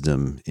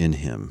wisdom in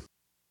him.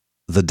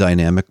 The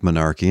dynamic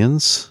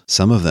monarchians,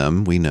 some of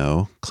them, we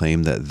know,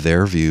 claim that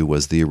their view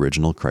was the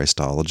original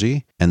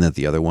Christology, and that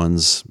the other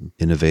ones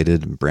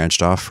innovated and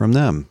branched off from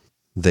them.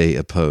 They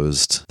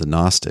opposed the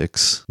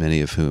Gnostics,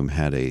 many of whom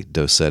had a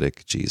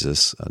docetic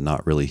Jesus, a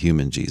not really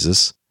human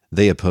Jesus.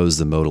 They opposed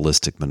the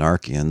modalistic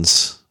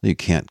monarchians. You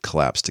can't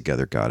collapse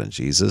together God and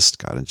Jesus.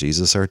 God and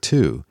Jesus are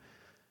two.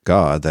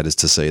 God, that is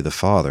to say the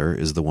Father,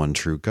 is the one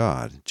true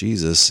God.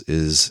 Jesus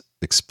is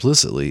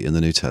explicitly in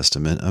the New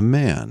Testament a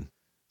man.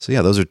 So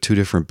yeah, those are two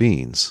different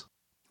beings.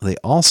 They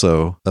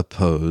also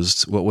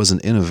opposed what was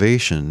an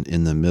innovation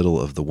in the middle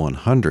of the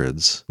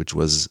 100s, which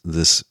was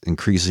this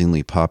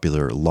increasingly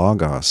popular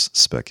logos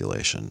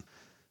speculation.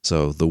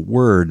 So the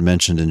word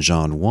mentioned in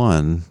John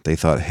 1, they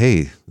thought,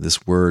 hey,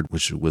 this word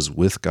which was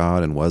with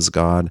God and was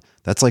God,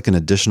 that's like an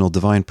additional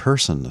divine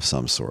person of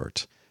some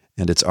sort.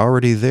 And it's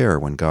already there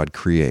when God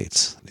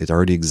creates. It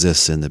already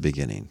exists in the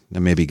beginning.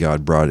 And maybe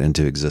God brought it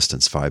into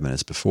existence 5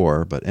 minutes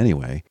before, but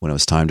anyway, when it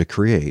was time to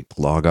create,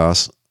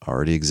 logos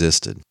already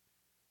existed.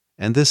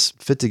 And this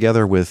fit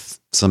together with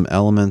some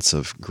elements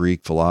of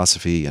Greek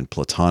philosophy and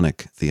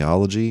Platonic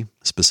theology.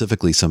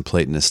 Specifically, some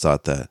Platonists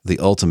thought that the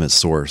ultimate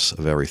source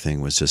of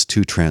everything was just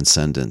too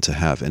transcendent to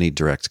have any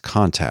direct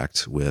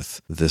contact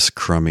with this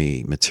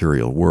crummy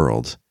material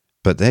world.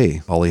 But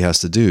all he has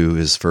to do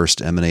is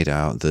first emanate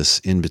out this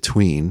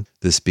in-between,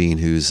 this being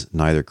who's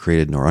neither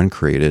created nor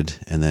uncreated,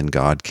 and then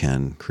God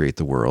can create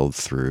the world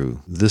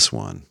through this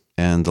one.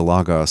 And the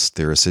Logos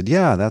theorist said,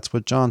 yeah, that's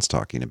what John's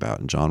talking about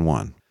in John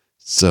 1.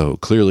 So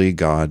clearly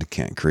God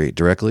can't create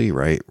directly,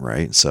 right?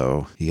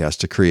 So he has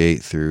to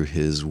create through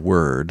his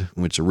word,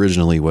 which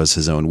originally was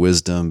his own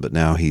wisdom, but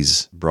now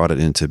he's brought it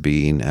into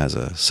being as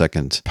a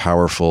second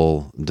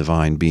powerful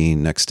divine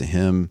being next to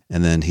him.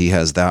 And then he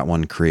has that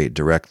one create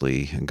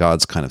directly, and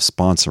God's kind of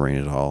sponsoring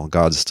it all.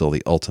 God's still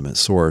the ultimate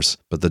source,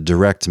 but the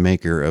direct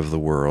maker of the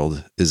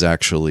world is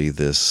actually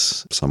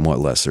this somewhat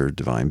lesser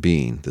divine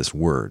being, this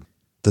word.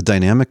 The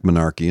dynamic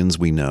monarchians,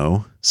 we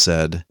know,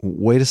 said,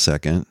 wait a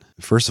second.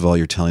 First of all,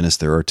 you're telling us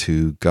there are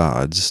two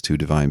gods, two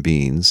divine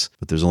beings,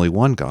 but there's only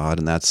one God,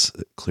 and that's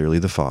clearly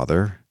the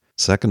Father.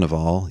 Second of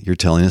all, you're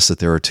telling us that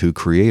there are two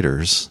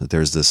creators, that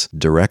there's this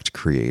direct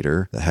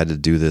creator that had to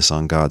do this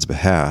on God's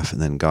behalf,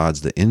 and then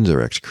God's the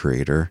indirect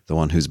creator, the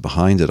one who's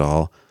behind it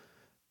all.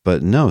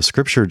 But no,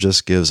 Scripture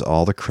just gives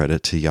all the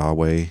credit to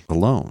Yahweh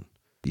alone.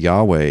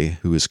 Yahweh,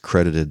 who is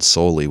credited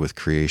solely with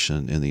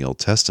creation in the Old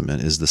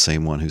Testament, is the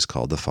same one who's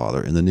called the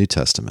Father in the New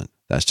Testament.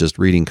 That's just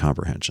reading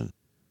comprehension.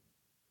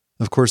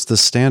 Of course, the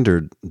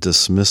standard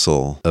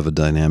dismissal of a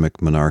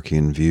dynamic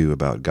monarchian view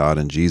about God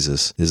and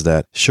Jesus is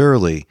that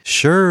surely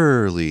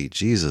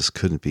Jesus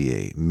couldn't be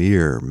a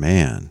mere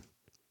man,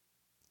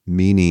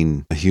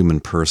 meaning a human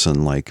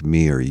person like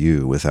me or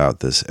you without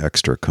this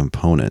extra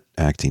component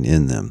acting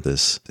in them,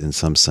 this, in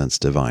some sense,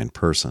 divine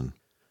person.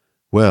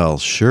 Well,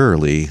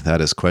 surely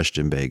that is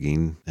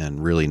question-begging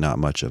and really not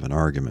much of an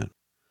argument.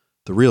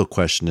 The real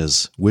question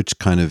is, which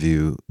kind of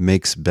view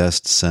makes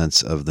best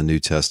sense of the New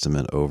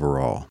Testament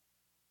overall?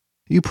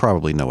 You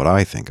probably know what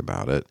I think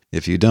about it.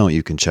 If you don't,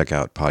 you can check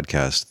out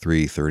podcast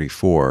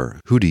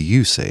 334, Who Do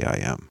You Say I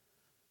Am?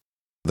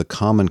 The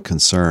common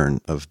concern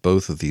of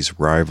both of these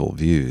rival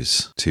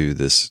views to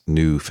this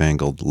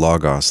newfangled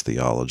Logos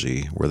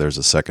theology, where there's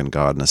a second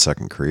God and a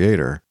second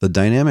creator, the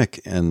dynamic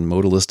and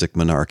modalistic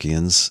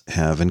monarchians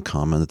have in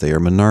common that they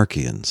are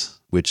monarchians,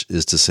 which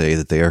is to say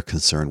that they are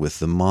concerned with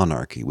the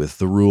monarchy, with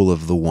the rule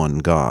of the one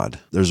God.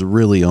 There's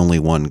really only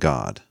one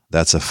God.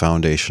 That's a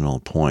foundational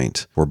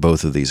point for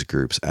both of these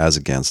groups as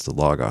against the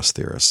Logos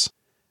theorists.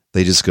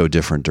 They just go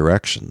different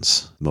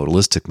directions.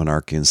 Modalistic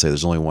monarchians say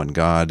there's only one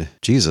God.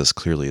 Jesus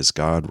clearly is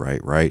God,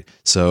 right?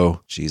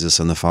 So Jesus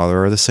and the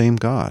Father are the same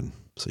God.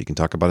 So you can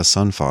talk about a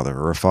son-father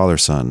or a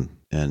father-son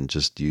and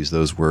just use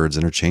those words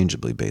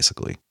interchangeably,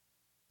 basically.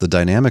 The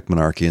dynamic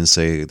monarchians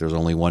say there's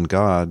only one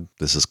God.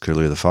 This is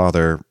clearly the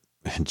Father.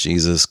 And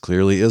Jesus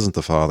clearly isn't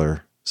the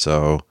Father.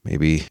 So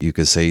maybe you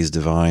could say he's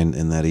divine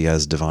in that he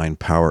has divine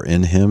power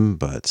in him,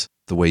 but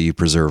the way you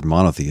preserve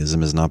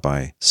monotheism is not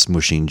by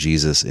smushing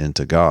Jesus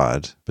into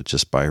God, but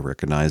just by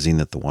recognizing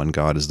that the one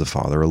God is the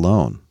Father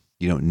alone.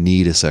 You don't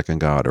need a second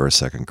God or a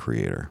second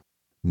creator.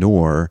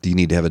 Nor do you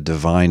need to have a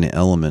divine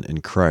element in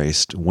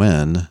Christ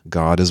when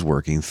God is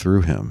working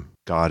through him.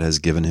 God has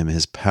given him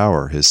his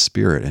power, his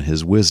spirit, and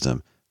his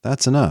wisdom.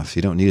 That's enough.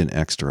 You don't need an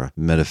extra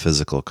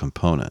metaphysical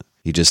component.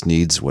 He just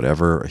needs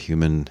whatever a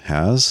human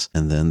has,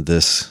 and then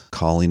this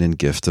calling and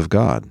gift of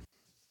God.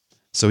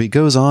 So he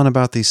goes on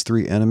about these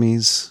three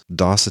enemies: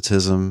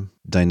 Docetism,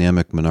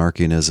 dynamic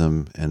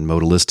monarchianism, and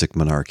modalistic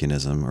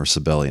monarchianism or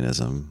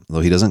Sabellianism,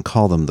 though he doesn't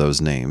call them those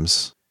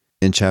names,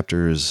 in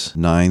chapters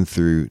 9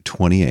 through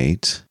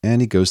 28, and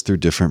he goes through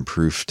different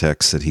proof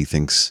texts that he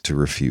thinks to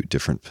refute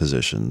different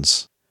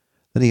positions.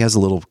 Then he has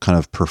a little kind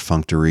of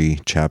perfunctory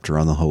chapter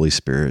on the Holy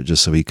Spirit,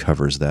 just so he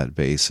covers that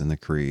base in the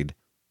Creed.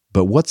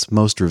 But what's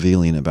most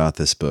revealing about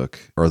this book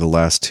are the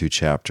last two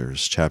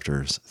chapters,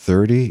 chapters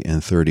 30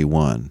 and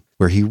 31,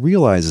 where he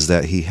realizes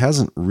that he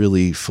hasn't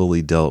really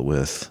fully dealt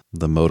with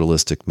the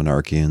modalistic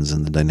monarchians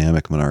and the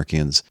dynamic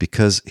monarchians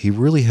because he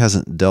really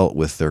hasn't dealt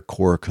with their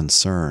core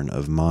concern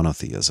of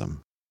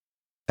monotheism.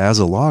 As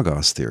a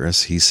Logos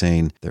theorist, he's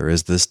saying there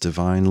is this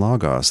divine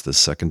Logos, this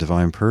second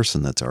divine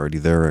person that's already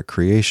there at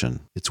creation.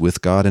 It's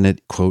with God and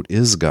it, quote,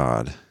 is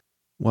God.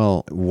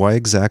 Well, why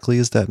exactly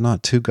is that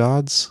not two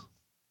gods?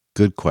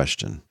 Good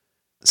question.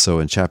 So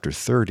in chapter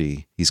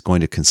 30, he's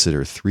going to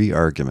consider three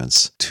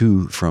arguments,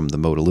 two from the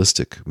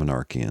modalistic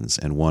monarchians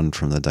and one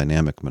from the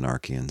dynamic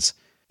monarchians.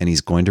 And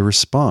he's going to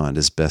respond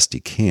as best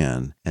he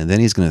can. And then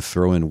he's going to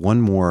throw in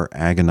one more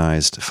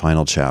agonized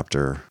final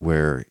chapter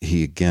where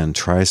he again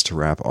tries to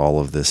wrap all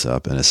of this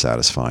up in a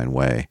satisfying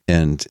way.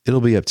 And it'll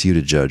be up to you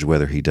to judge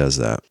whether he does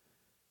that.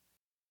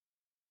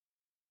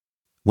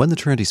 When the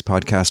Trinities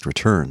podcast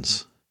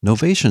returns,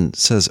 Novation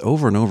says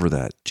over and over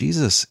that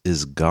Jesus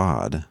is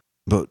God.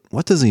 But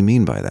what does he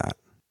mean by that?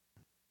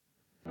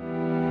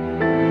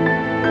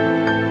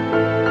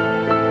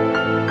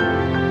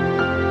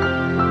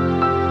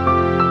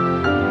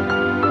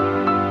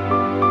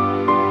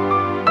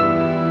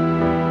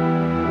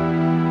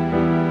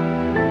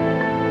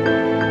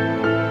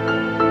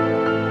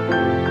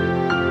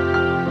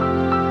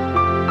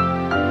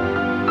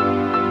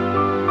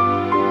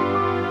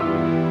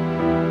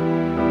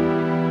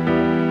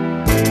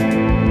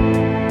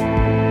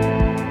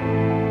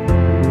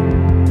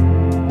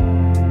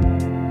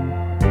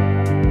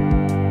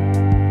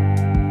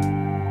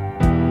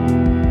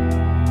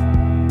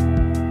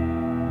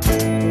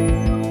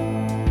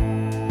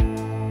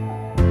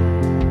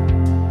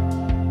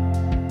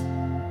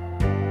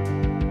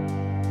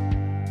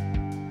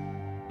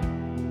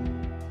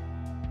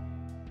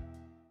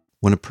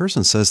 When a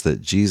person says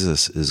that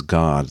Jesus is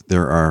God,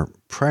 there are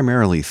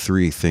primarily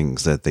three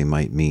things that they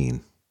might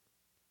mean.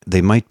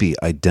 They might be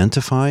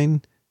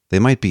identifying, they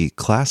might be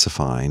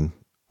classifying,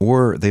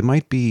 or they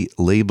might be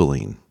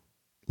labeling.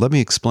 Let me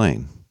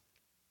explain.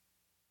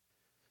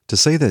 To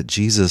say that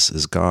Jesus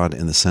is God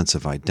in the sense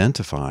of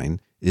identifying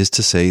is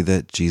to say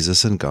that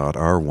Jesus and God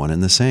are one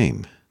and the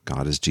same.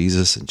 God is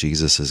Jesus and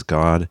Jesus is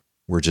God.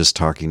 We're just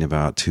talking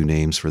about two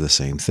names for the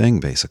same thing,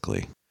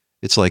 basically.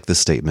 It's like the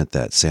statement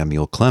that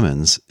Samuel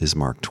Clemens is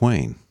Mark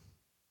Twain.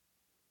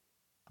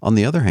 On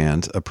the other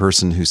hand, a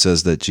person who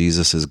says that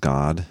Jesus is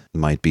God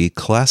might be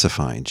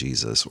classifying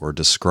Jesus or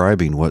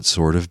describing what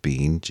sort of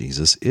being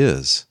Jesus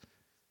is.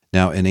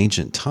 Now, in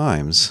ancient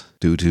times,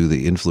 due to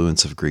the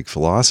influence of Greek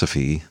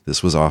philosophy,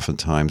 this was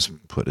oftentimes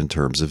put in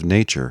terms of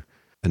nature.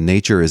 A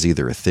nature is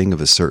either a thing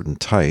of a certain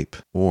type,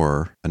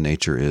 or a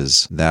nature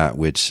is that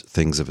which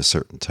things of a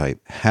certain type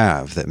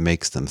have that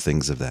makes them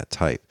things of that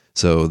type.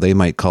 So they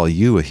might call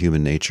you a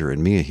human nature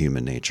and me a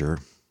human nature,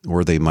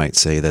 or they might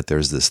say that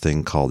there's this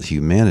thing called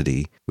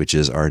humanity, which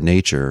is our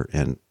nature,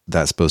 and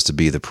that's supposed to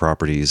be the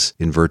properties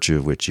in virtue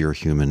of which you're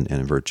human and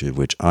in virtue of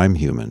which I'm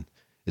human.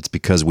 It's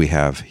because we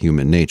have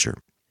human nature.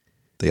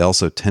 They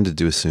also tended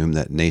to assume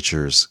that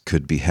natures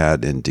could be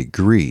had in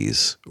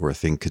degrees, or a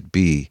thing could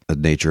be a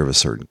nature of a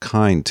certain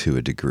kind to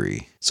a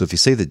degree. So if you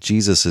say that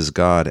Jesus is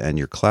God and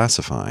you're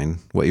classifying,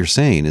 what you're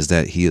saying is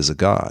that he is a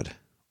God,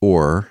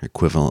 or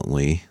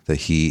equivalently,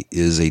 that he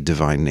is a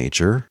divine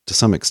nature, to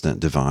some extent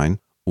divine,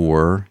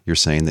 or you're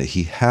saying that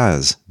he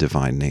has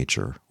divine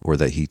nature, or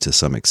that he to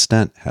some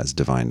extent has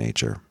divine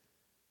nature.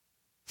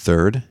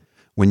 Third,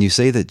 when you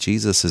say that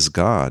Jesus is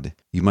God,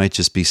 you might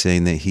just be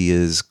saying that he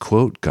is,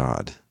 quote,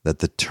 God, that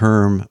the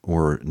term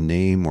or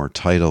name or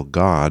title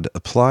God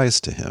applies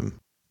to him.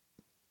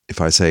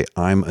 If I say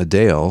I'm a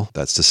Dale,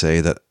 that's to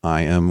say that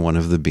I am one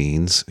of the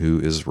beings who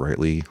is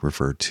rightly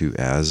referred to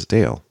as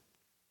Dale.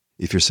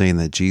 If you're saying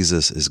that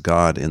Jesus is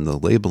God in the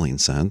labeling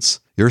sense,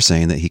 you're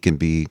saying that he can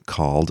be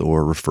called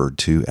or referred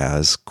to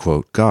as,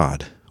 quote,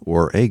 God,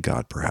 or a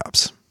God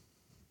perhaps.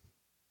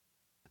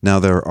 Now,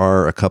 there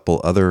are a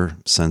couple other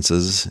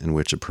senses in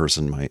which a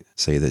person might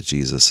say that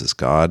Jesus is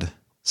God.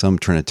 Some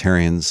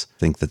Trinitarians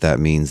think that that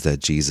means that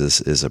Jesus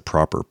is a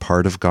proper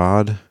part of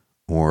God,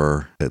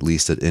 or at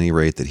least at any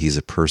rate that he's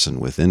a person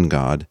within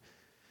God.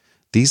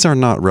 These are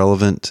not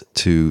relevant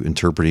to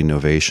interpreting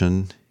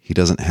Novatian. He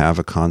doesn't have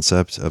a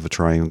concept of a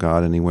triune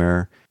God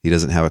anywhere. He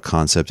doesn't have a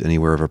concept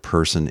anywhere of a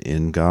person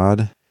in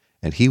God.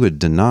 And he would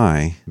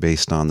deny,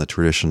 based on the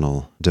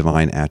traditional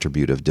divine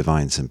attribute of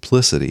divine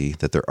simplicity,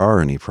 that there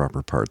are any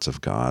proper parts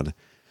of God.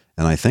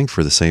 And I think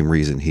for the same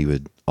reason, he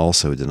would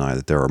also deny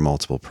that there are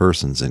multiple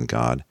persons in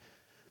God.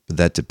 But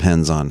that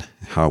depends on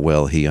how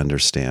well he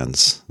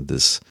understands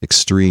this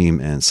extreme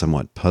and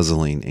somewhat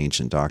puzzling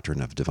ancient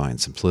doctrine of divine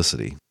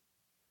simplicity.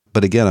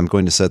 But again, I'm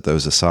going to set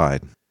those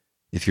aside.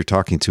 If you're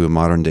talking to a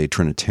modern-day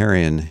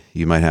Trinitarian,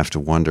 you might have to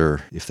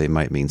wonder if they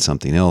might mean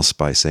something else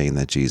by saying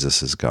that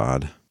Jesus is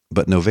God.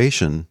 But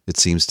Novatian, it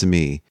seems to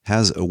me,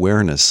 has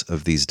awareness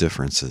of these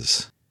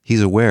differences.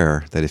 He's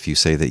aware that if you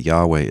say that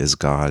Yahweh is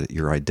God,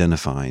 you're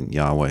identifying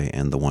Yahweh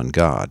and the one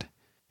God.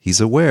 He's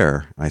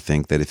aware, I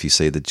think, that if you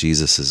say that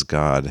Jesus is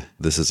God,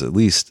 this is at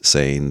least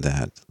saying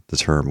that the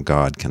term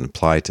God can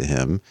apply to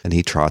him. And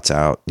he trots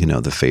out,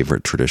 the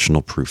favorite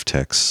traditional proof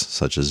texts,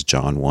 such as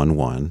John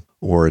 1:1,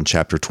 or in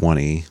chapter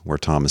 20, where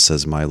Thomas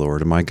says, "My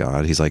Lord and my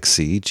God," he's like,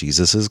 see,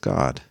 Jesus is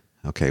God.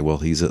 Okay, well,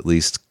 he's at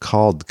least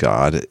called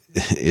God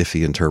if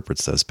he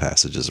interprets those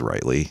passages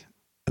rightly.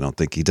 I don't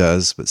think he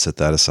does, but set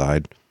that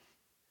aside.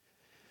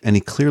 And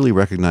he clearly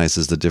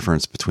recognizes the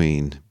difference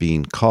between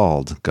being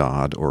called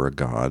God or a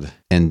God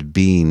and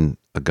being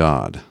a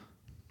God.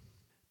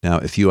 Now,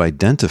 if you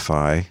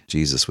identify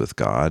Jesus with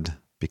God,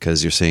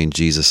 because you're saying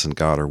Jesus and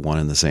God are one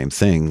and the same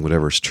thing,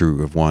 whatever's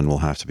true of one will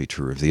have to be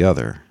true of the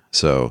other.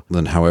 So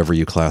then however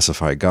you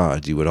classify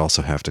God, you would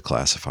also have to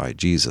classify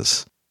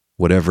Jesus.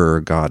 Whatever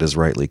God is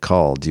rightly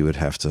called, you would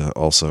have to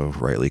also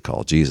rightly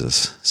call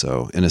Jesus.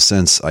 So in a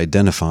sense,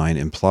 identifying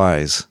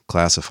implies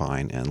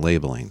classifying and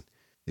labeling.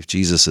 If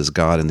Jesus is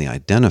God in the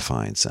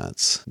identifying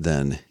sense,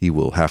 then he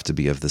will have to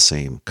be of the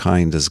same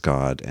kind as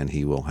God, and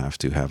he will have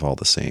to have all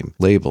the same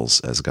labels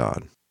as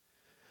God.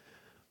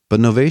 But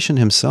Novatian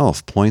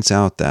himself points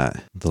out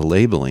that the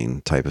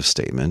labeling type of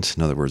statement,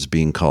 in other words,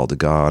 being called a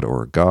God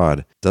or a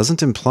God,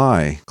 doesn't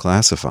imply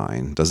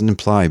classifying, doesn't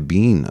imply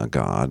being a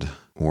God,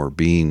 or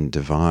being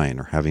divine,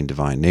 or having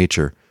divine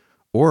nature,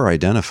 or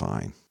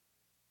identifying.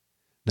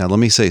 Now, let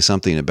me say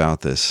something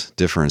about this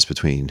difference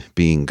between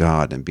being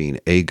God and being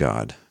a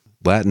God.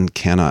 Latin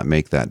cannot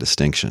make that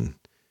distinction.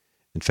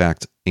 In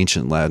fact,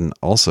 ancient Latin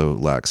also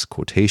lacks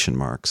quotation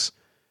marks.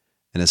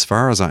 And as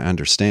far as I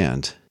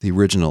understand, the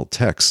original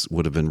text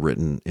would have been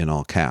written in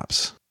all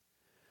caps.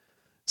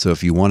 So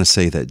if you want to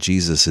say that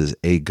Jesus is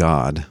a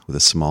God with a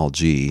small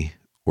g,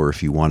 or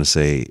if you want to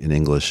say in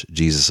English,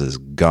 Jesus is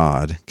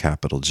God,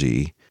 capital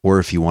G, or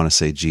if you want to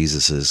say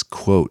Jesus is,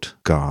 quote,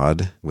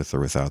 God, with or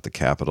without the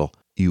capital,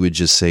 you would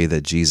just say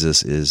that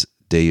Jesus is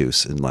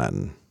Deus in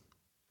Latin.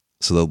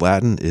 So the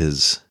Latin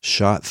is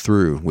shot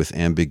through with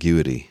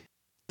ambiguity.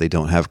 They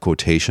don't have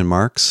quotation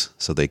marks,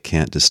 so they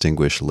can't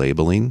distinguish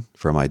labeling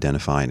from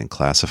identifying and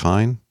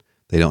classifying.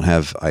 They don't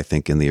have, I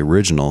think, in the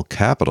original,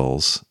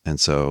 capitals, and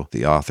so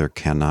the author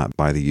cannot,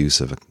 by the use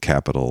of a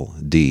capital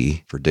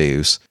D for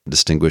Deus,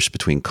 distinguish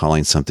between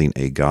calling something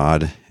a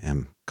god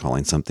and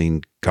calling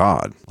something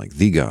God, like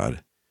the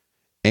God.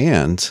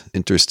 And,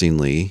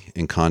 interestingly,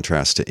 in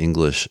contrast to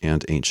English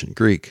and ancient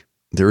Greek,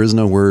 there is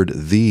no word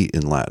the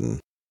in Latin.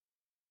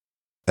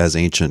 As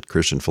ancient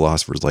Christian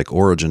philosophers like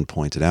Origen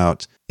pointed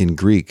out, in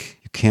Greek,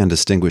 you can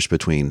distinguish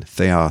between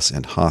theos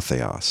and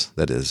hatheos,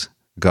 that is,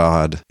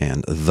 God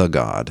and the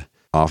God.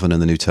 Often in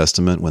the New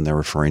Testament, when they're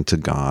referring to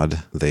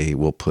God, they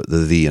will put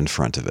the in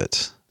front of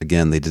it.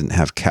 Again, they didn't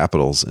have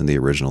capitals in the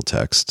original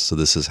text, so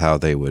this is how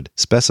they would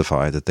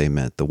specify that they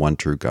meant the one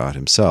true God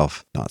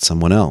himself, not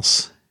someone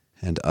else.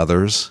 And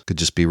others could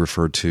just be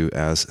referred to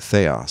as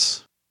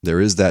theos.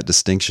 There is that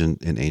distinction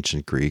in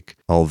ancient Greek,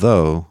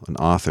 although an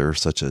author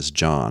such as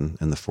John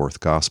in the fourth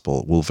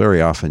gospel will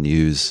very often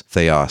use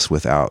theos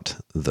without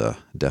the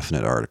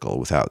definite article,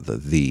 without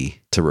the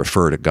to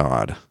refer to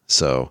God.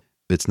 So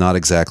it's not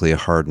exactly a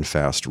hard and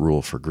fast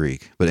rule for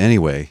Greek. But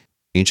anyway,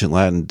 ancient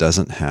Latin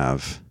doesn't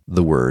have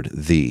the word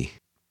the.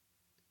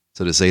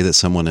 So to say that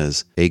someone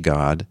is a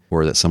god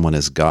or that someone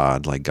is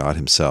God, like God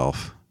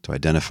himself, to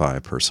identify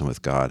a person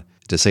with God,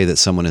 to say that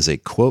someone is a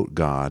quote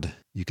God,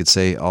 you could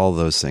say all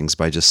those things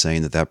by just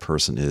saying that that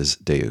person is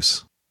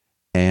Deus.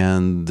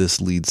 And this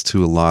leads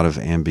to a lot of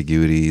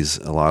ambiguities,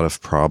 a lot of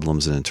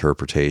problems in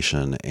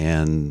interpretation,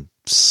 and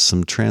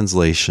some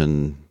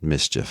translation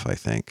mischief, I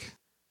think.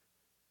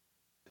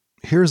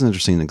 Here's an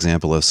interesting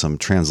example of some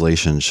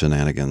translation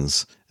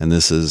shenanigans, and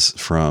this is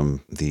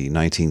from the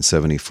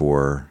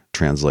 1974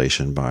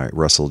 translation by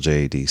Russell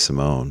J. D.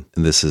 Simone,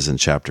 and this is in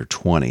chapter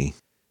 20.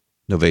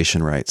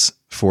 Novation writes,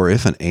 "For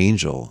if an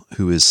angel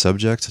who is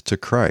subject to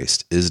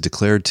Christ is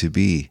declared to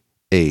be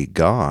a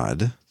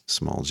god,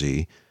 small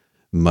g,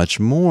 much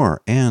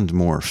more and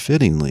more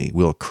fittingly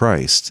will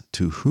Christ,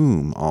 to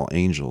whom all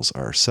angels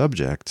are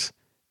subject,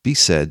 be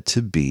said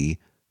to be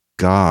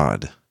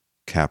God,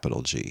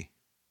 capital G."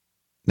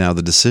 Now,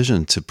 the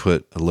decision to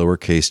put a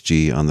lowercase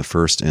g on the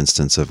first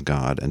instance of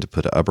God and to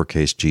put an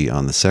uppercase G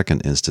on the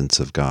second instance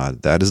of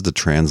God, that is the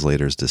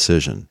translator's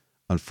decision.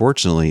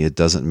 Unfortunately, it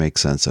doesn't make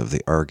sense of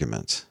the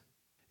argument.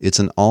 It's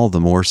an all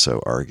the more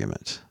so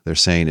argument. They're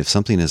saying if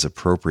something is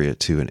appropriate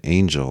to an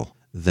angel,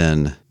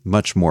 then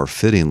much more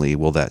fittingly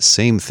will that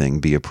same thing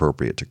be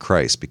appropriate to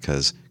Christ,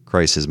 because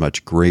Christ is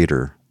much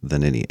greater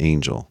than any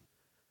angel.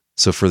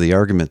 So for the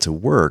argument to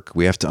work,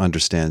 we have to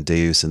understand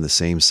Deus in the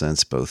same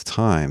sense both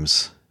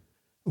times,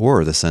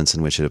 or the sense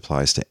in which it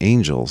applies to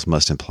angels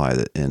must imply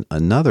that in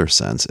another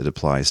sense it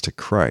applies to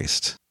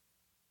Christ.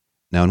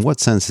 Now, in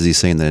what sense is he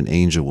saying that an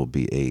angel will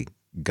be a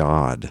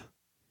God?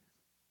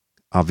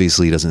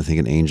 Obviously, he doesn't think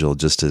an angel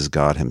just is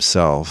God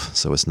himself,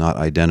 so it's not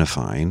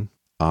identifying.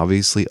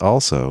 Obviously,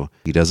 also,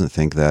 he doesn't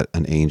think that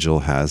an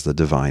angel has the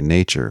divine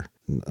nature.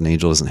 An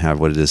angel doesn't have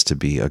what it is to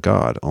be a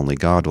God. Only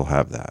God will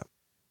have that.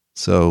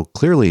 So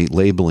clearly,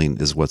 labeling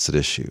is what's at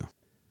issue.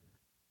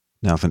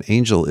 Now, if an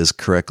angel is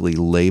correctly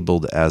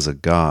labeled as a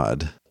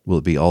God, will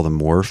it be all the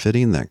more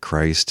fitting that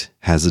Christ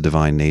has a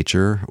divine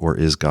nature or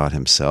is God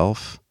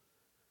himself?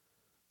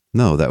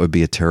 No, that would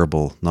be a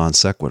terrible non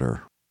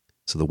sequitur.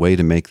 So the way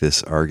to make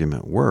this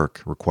argument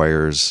work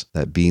requires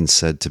that being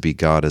said to be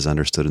God is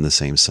understood in the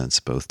same sense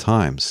both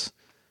times.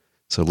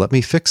 So let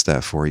me fix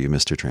that for you,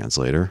 Mr.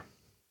 Translator.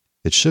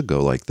 It should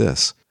go like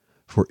this.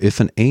 For if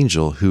an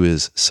angel who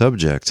is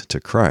subject to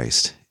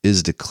Christ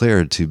is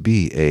declared to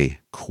be a,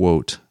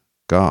 quote,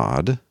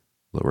 God,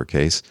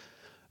 lowercase,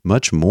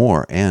 much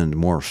more and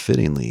more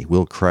fittingly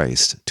will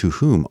Christ, to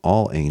whom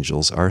all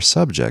angels are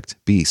subject,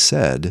 be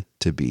said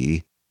to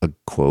be a,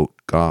 quote,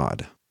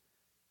 God.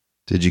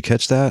 Did you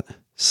catch that?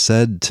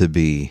 Said to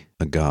be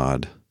a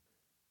God.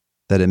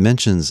 That it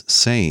mentions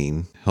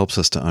saying helps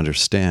us to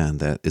understand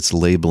that it's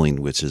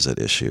labeling which is at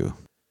issue.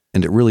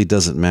 And it really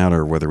doesn't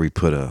matter whether we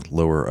put a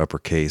lower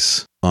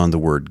uppercase on the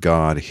word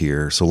God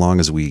here, so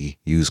long as we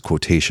use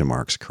quotation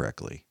marks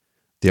correctly.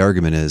 The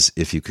argument is,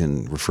 if you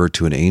can refer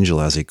to an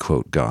angel as a,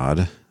 quote,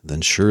 God,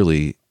 then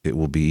surely it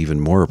will be even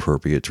more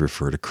appropriate to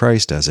refer to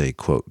Christ as a,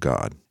 quote,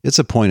 God. It's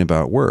a point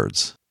about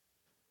words.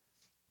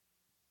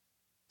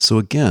 So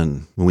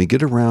again, when we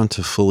get around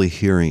to fully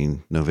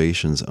hearing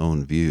Novation's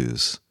own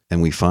views,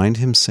 and we find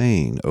him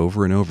saying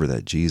over and over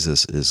that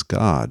Jesus is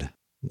God,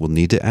 we'll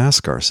need to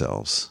ask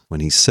ourselves, when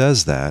he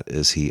says that,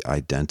 is he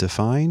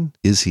identifying,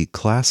 is he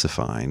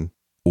classifying,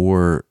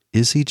 or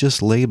is he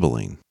just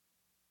labeling?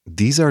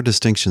 These are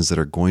distinctions that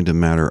are going to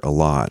matter a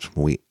lot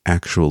when we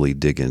actually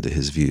dig into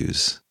his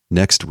views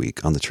next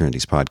week on the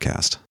Trinities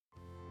podcast.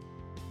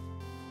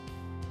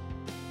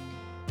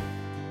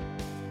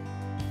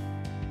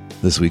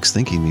 This week's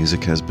thinking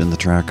music has been the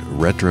track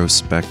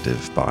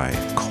Retrospective by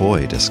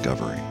Koi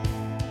Discovery.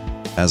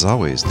 As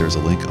always, there's a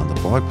link on the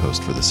blog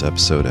post for this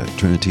episode at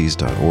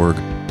trinities.org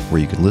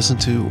where you can listen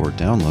to or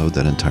download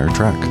that entire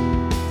track.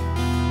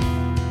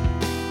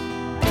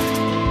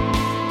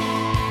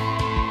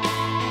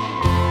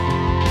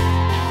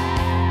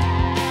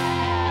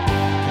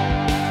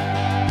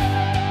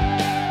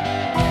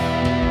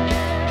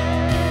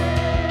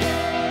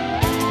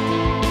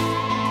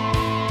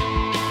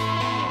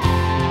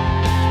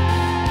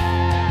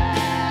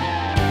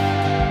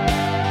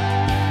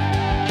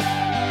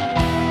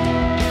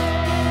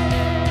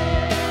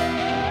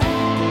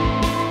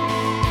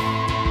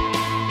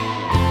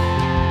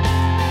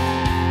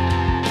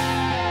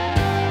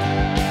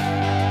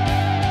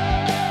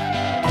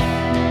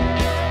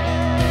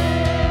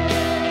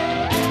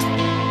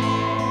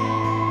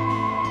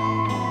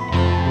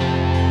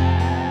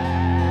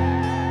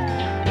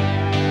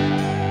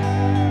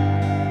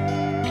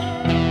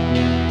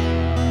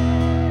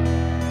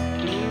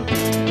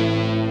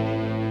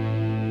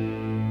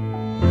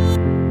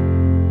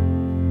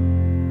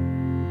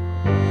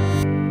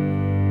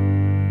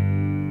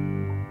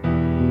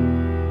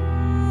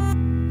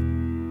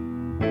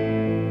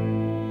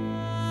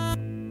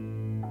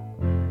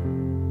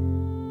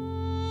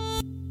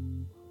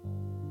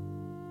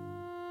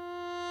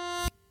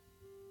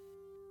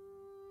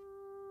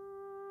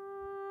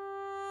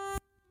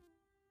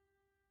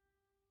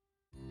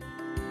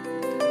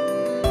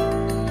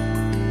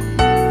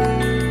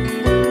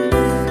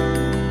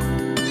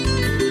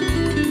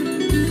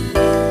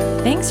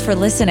 Thanks for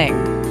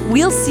listening.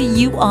 We'll see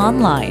you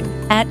online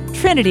at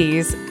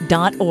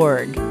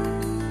trinities.org.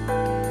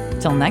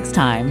 Till next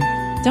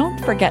time, don't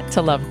forget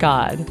to love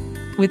God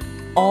with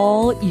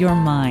all your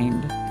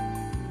mind.